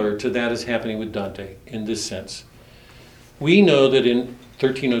similar to that is happening with Dante in this sense. We know that in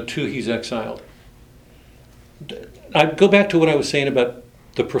 1302 he's exiled. I go back to what I was saying about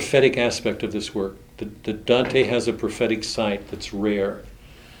the prophetic aspect of this work, that Dante has a prophetic sight that's rare.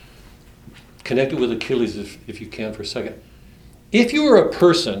 Connect it with Achilles if you can for a second. If you were a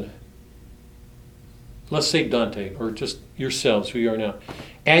person, let's say Dante, or just yourselves, who you are now,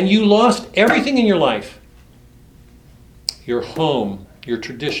 and you lost everything in your life, your home, your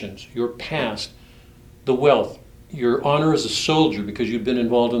traditions, your past, the wealth, your honor as a soldier because you'd been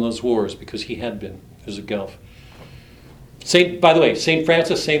involved in those wars, because he had been as a Guelph. By the way, St.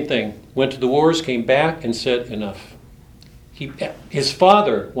 Francis, same thing. Went to the wars, came back, and said, enough. His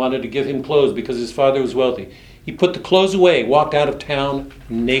father wanted to give him clothes because his father was wealthy. He put the clothes away, walked out of town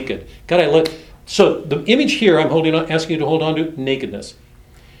naked. So the image here I'm asking you to hold on to, nakedness.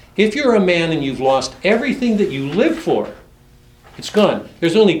 If you're a man and you've lost everything that you lived for, it's gone.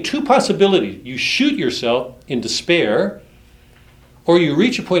 There's only two possibilities. You shoot yourself in despair, or you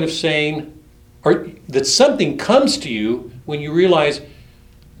reach a point of saying, or that something comes to you when you realize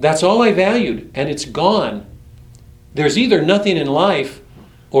that's all I valued and it's gone. There's either nothing in life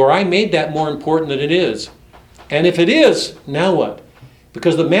or I made that more important than it is. And if it is, now what?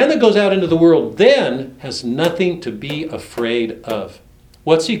 Because the man that goes out into the world then has nothing to be afraid of.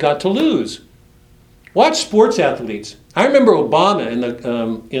 What's he got to lose? Watch sports athletes. I remember Obama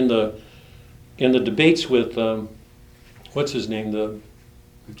in the debates with what's his name,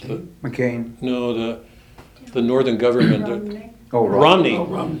 McCain. the northern government. Romney.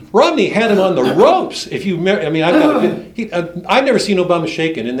 Romney had him on the ropes. If you, I mean, I've never seen Obama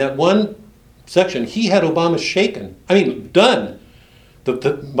shaken. In that one section, he had Obama shaken. I mean, done.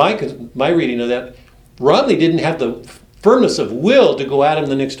 My reading of that, Romney didn't have the firmness of will to go at him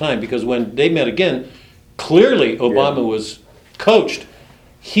the next time, because when they met again, clearly Obama was coached.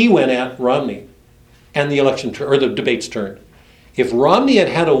 He went at Romney, and the the debates turned. If Romney had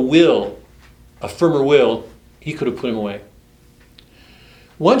had a firmer will, he could have put him away.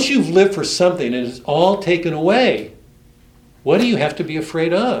 Once you've lived for something and it's all taken away, what do you have to be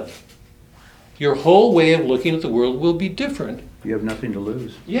afraid of? Your whole way of looking at the world will be different. You have nothing to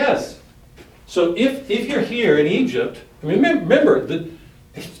lose. Yes. So if you're here in Egypt, I mean, remember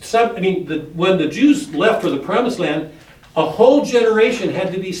when the Jews left for the Promised Land, a whole generation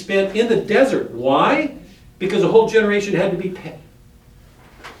had to be spent in the desert. Why? Because a whole generation had to be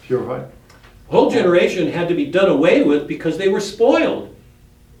Purified. a whole generation had to be done away with because they were spoiled.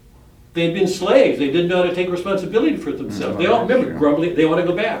 They'd been slaves. They didn't know how to take responsibility for themselves. They all remember grumbling. They want to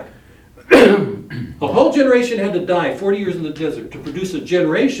go back. A whole generation had to die 40 years in the desert to produce a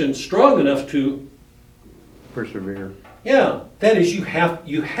generation strong enough to Persevere. Yeah, that is, you have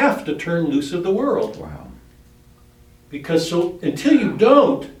to turn loose of the world. Wow. Because until you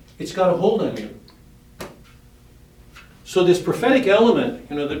don't, it's got a hold on you. So this prophetic element,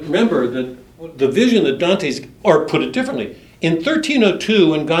 remember that the vision that Dante's, or put it differently, in 1302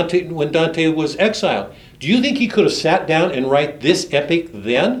 when Dante was exiled, do you think he could have sat down and write this epic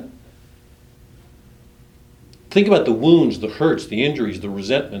then? Think about the wounds, the hurts, the injuries, the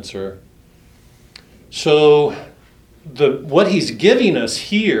resentments. So what he's giving us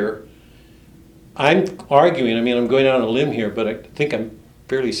here, I'm arguing, I'm going out on a limb here, but I think I'm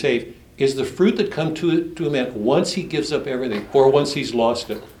fairly safe, is the fruit that comes to a man once he gives up everything, or once he's lost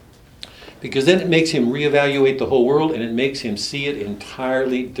it. Because then it makes him reevaluate the whole world, and it makes him see it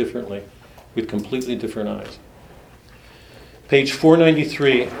entirely differently, with completely different eyes. Page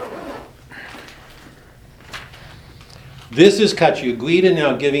 493. This is Cacciaguida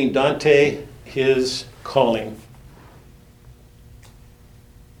now giving Dante his calling.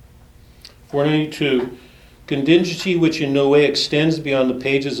 492. Contingency which in no way extends beyond the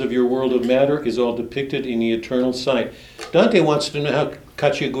pages of your world of matter is all depicted in the eternal sight. Dante wants to know how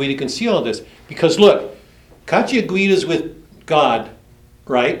Cacciaguida can see all this. Because look, Cacciaguida's with God,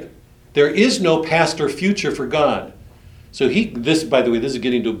 right? There is no past or future for God. So by the way, this is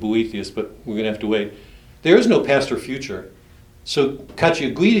getting to Boethius, but we're going to have to wait. There is no past or future. So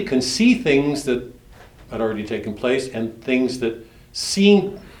Cacciaguida can see things that had already taken place and things that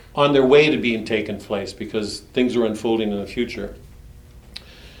seem on their way to being taken place because things are unfolding in the future.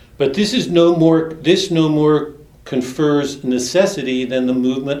 But this no more confers necessity than the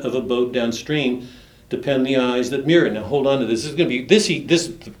movement of a boat downstream depend the eyes that mirror it. Now hold on to this. This is going to be this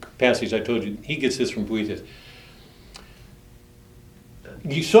the passage I told you. He gets this from Boethius.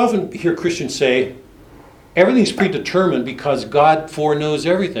 You so often hear Christians say, everything's predetermined because God foreknows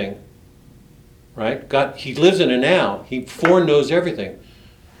everything. Right? God, he lives in a now. He foreknows everything.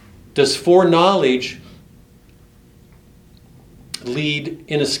 Does foreknowledge lead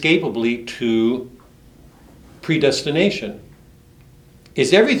inescapably to predestination?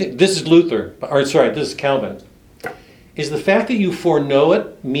 Is everything, this is Luther, this is Calvin. Is the fact that you foreknow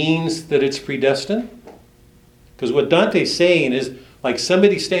it means that it's predestined? Because what Dante's saying is like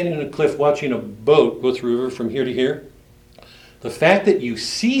somebody standing on a cliff watching a boat go through a river from here to here. The fact that you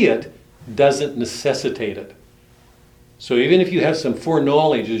see it doesn't necessitate it. So even if you have some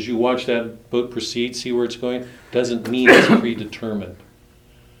foreknowledge as you watch that boat proceed, see where it's going, doesn't mean it's predetermined.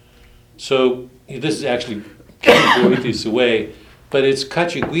 So this is actually Boethius away, but it's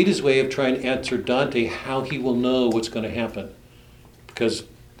Cacciaguida's way of trying to answer Dante how he will know what's going to happen. Because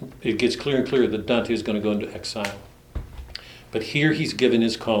it gets clearer and clearer that Dante is going to go into exile. But here he's given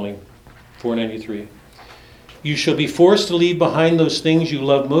his calling, 493. You shall be forced to leave behind those things you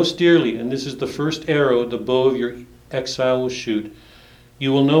love most dearly, and this is the first arrow the bow of your exile will shoot.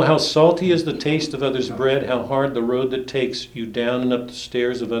 You will know how salty is the taste of others' bread, how hard the road that takes you down and up the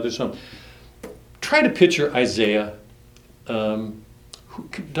stairs of others' home. Try to picture Isaiah,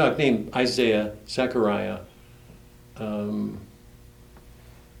 dog named Isaiah, Zechariah,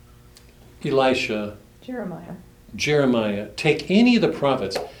 Elisha, Jeremiah. Take any of the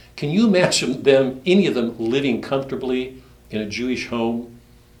prophets. Can you imagine them, any of them, living comfortably in a Jewish home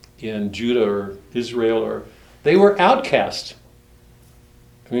in Judah or Israel? Or they were outcast.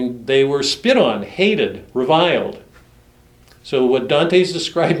 I mean, they were spit on, hated, reviled. So what Dante's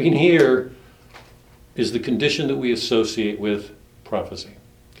describing here is the condition that we associate with prophecy.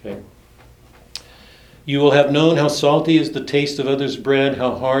 Okay. You will have known how salty is the taste of others' bread,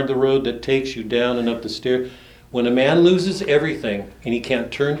 how hard the road that takes you down and up the stair. When a man loses everything and he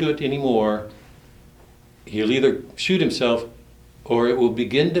can't turn to it anymore, he'll either shoot himself or it will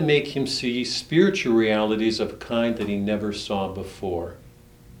begin to make him see spiritual realities of a kind that he never saw before.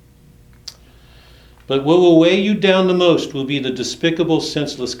 But what will weigh you down the most will be the despicable,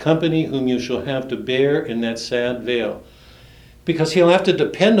 senseless company whom you shall have to bear in that sad veil. Because he'll have to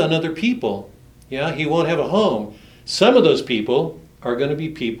depend on other people. Yeah, he won't have a home. Some of those people are going to be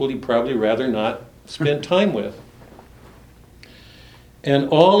people he'd probably rather not spend time with. And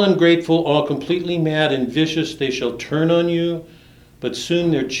all ungrateful, all completely mad and vicious, they shall turn on you, but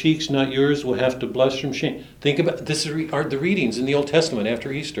soon their cheeks, not yours, will have to blush from shame. Think about this are the readings in the Old Testament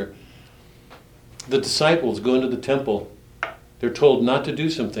after Easter. The disciples go into the temple. They're told not to do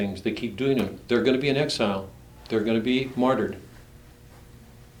some things. They keep doing them. They're going to be in exile. They're going to be martyred.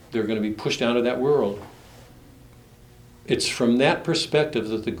 They're going to be pushed out of that world. It's from that perspective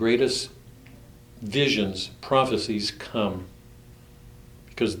that the greatest visions, prophecies come.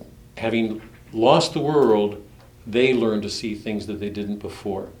 Because having lost the world, they learn to see things that they didn't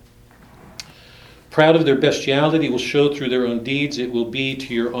before. Proud of their bestiality will show through their own deeds. It will be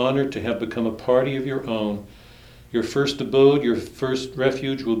to your honor to have become a party of your own. Your first abode, your first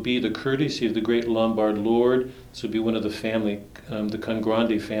refuge will be the courtesy of the great Lombard lord. This will be one of the family, the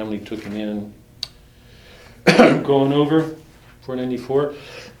Congrande family took him in. Going over, 494.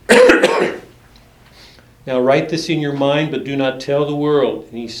 Now write this in your mind, but do not tell the world.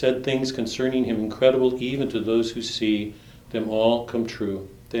 And he said things concerning him incredible, even to those who see them all come true.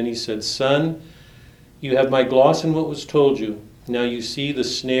 Then he said, Son, you have my gloss in what was told you. Now you see the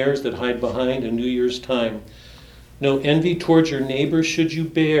snares that hide behind a New Year's time. No envy towards your neighbor should you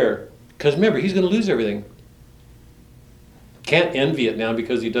bear. Because remember, he's going to lose everything. Can't envy it now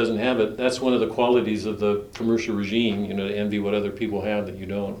because he doesn't have it. That's one of the qualities of the commercial regime, to envy what other people have that you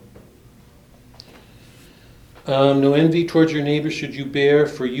don't. No envy towards your neighbor should you bear,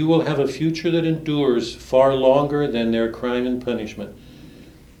 for you will have a future that endures far longer than their crime and punishment.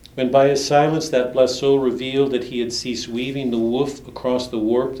 When by his silence that blessed soul revealed that he had ceased weaving the woof across the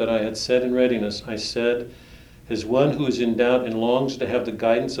warp that I had set in readiness, I said, as one who is in doubt and longs to have the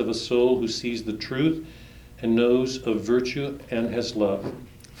guidance of a soul who sees the truth and knows of virtue and has love,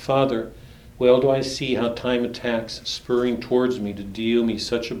 Father, well do I see how time attacks, spurring towards me to deal me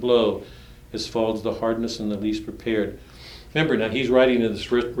such a blow as falls the hardness and the least prepared. Remember, now he's writing in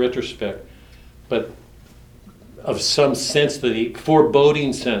this retrospect, but of some sense that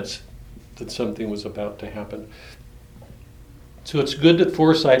foreboding sense that something was about to happen. So it's good that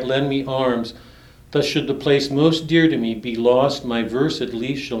foresight lend me arms. Thus should the place most dear to me be lost, my verse at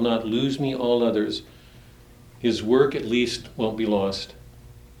least shall not lose me all others. His work at least won't be lost.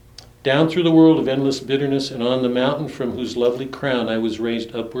 Down through the world of endless bitterness and on the mountain from whose lovely crown I was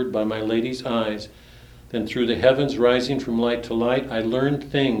raised upward by my lady's eyes, then through the heavens rising from light to light, I learned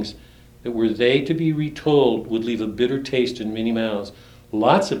things that were they to be retold would leave a bitter taste in many mouths.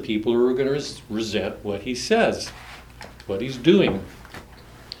 Lots of people are going to resent what he says, what he's doing.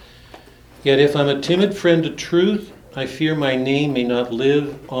 Yet if I'm a timid friend to truth, I fear my name may not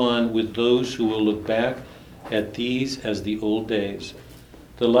live on with those who will look back at these as the old days.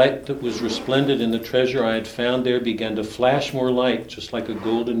 The light that was resplendent in the treasure I had found there began to flash more light, just like a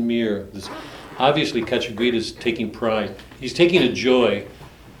golden mirror. This, obviously, Cacciaguida is taking pride. He's taking a joy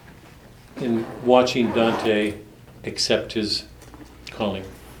in watching Dante accept his calling.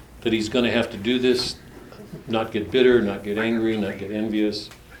 That he's going to have to do this, not get bitter, not get angry, not get envious.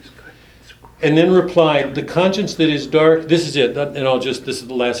 And then replied, the conscience that is dark, this is it, this is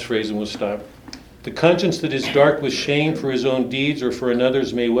the last phrase and we'll stop. The conscience that is dark with shame for his own deeds or for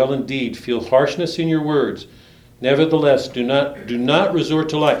another's may well indeed feel harshness in your words. Nevertheless, do not resort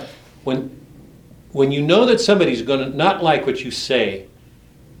to lie. When you know that somebody's going to not like what you say,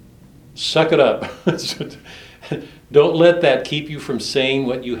 suck it up. Don't let that keep you from saying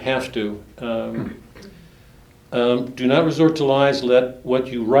what you have to. Do not resort to lies. Let what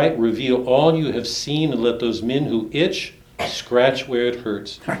you write reveal all you have seen, and let those men who itch scratch where it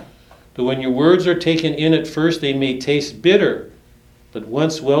hurts. But when your words are taken in at first, they may taste bitter, but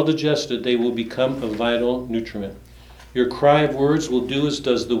once well digested, they will become a vital nutriment. Your cry of words will do as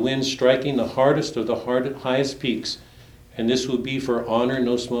does the wind striking the hardest of the highest peaks, and this will be for honor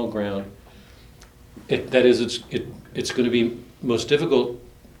no small ground. It's going to be most difficult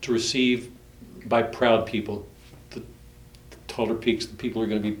to receive by proud people. The taller peaks, the people are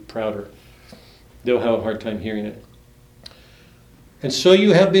going to be prouder. They'll have a hard time hearing it. And so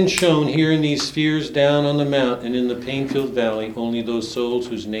you have been shown here in these spheres down on the mount and in the pain-filled valley only those souls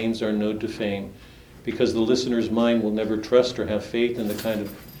whose names are known to fame, because the listener's mind will never trust or have faith in the kind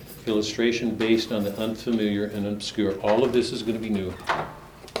of illustration based on the unfamiliar and obscure. All of this is going to be new.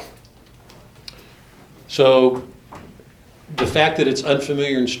 So the fact that it's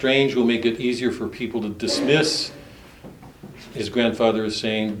unfamiliar and strange will make it easier for people to dismiss. His grandfather is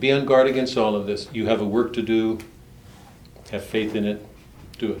saying, be on guard against all of this. You have a work to do. Have faith in it.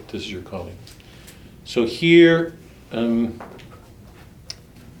 Do it. This is your calling. So here,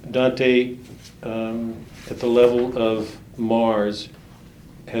 Dante, at the level of Mars,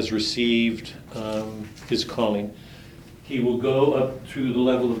 has received his calling. He will go up to the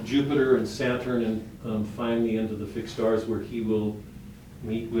level of Jupiter and Saturn and finally into the fixed stars, where he will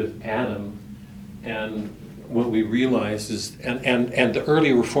meet with Adam. And what we realize is, and the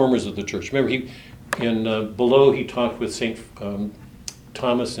early reformers of the church. Remember, below he talked with St.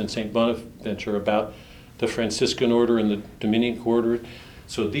 Thomas and St. Bonaventure about the Franciscan order and the Dominican order.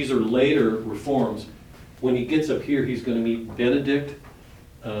 So these are later reforms. When he gets up here, he's going to meet Benedict,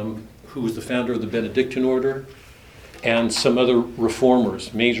 who was the founder of the Benedictine order, and some other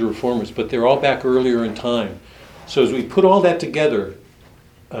reformers, major reformers, but they're all back earlier in time. So as we put all that together,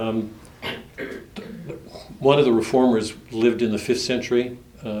 one of the reformers lived in the 5th century.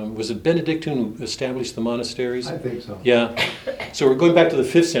 Was it Benedictine who established the monasteries? I think so. Yeah. So we're going back to the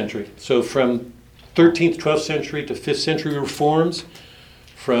 5th century. So from 13th, 12th century to 5th century reforms,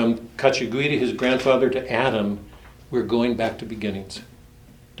 from Cacciaguida, his grandfather, to Adam, we're going back to beginnings.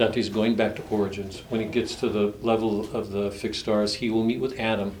 Dante's going back to origins. When he gets to the level of the fixed stars, he will meet with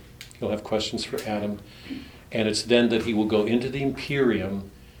Adam. He'll have questions for Adam. And it's then that he will go into the Imperium,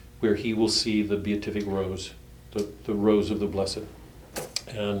 where he will see the beatific rose, the rose of the blessed.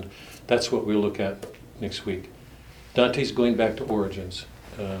 And that's what we'll look at next week. Dante's going back to origins.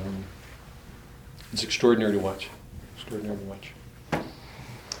 It's extraordinary to watch. Extraordinary to watch.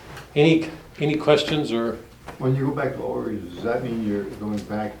 Any questions or? When you go back to origins, does that mean you're going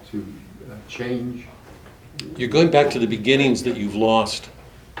back to change? You're going back to the beginnings that you've lost.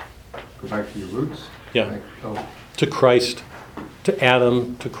 Go back to your roots? Yeah. Oh, To Christ, to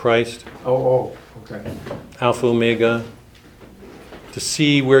Adam, to Christ, okay. Alpha, Omega, to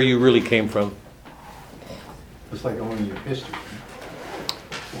see where you really came from. It's like owning your history.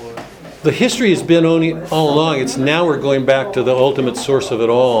 The history has been only all along. It's now we're going back to the ultimate source of it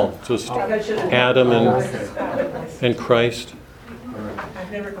all. So it's Adam and Christ.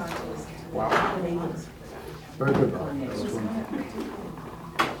 I've never gone to this. Wow. Very good.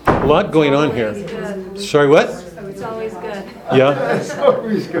 A lot going on here. Sorry, what? It's always good. Yeah? That's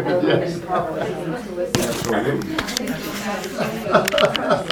always good, yes.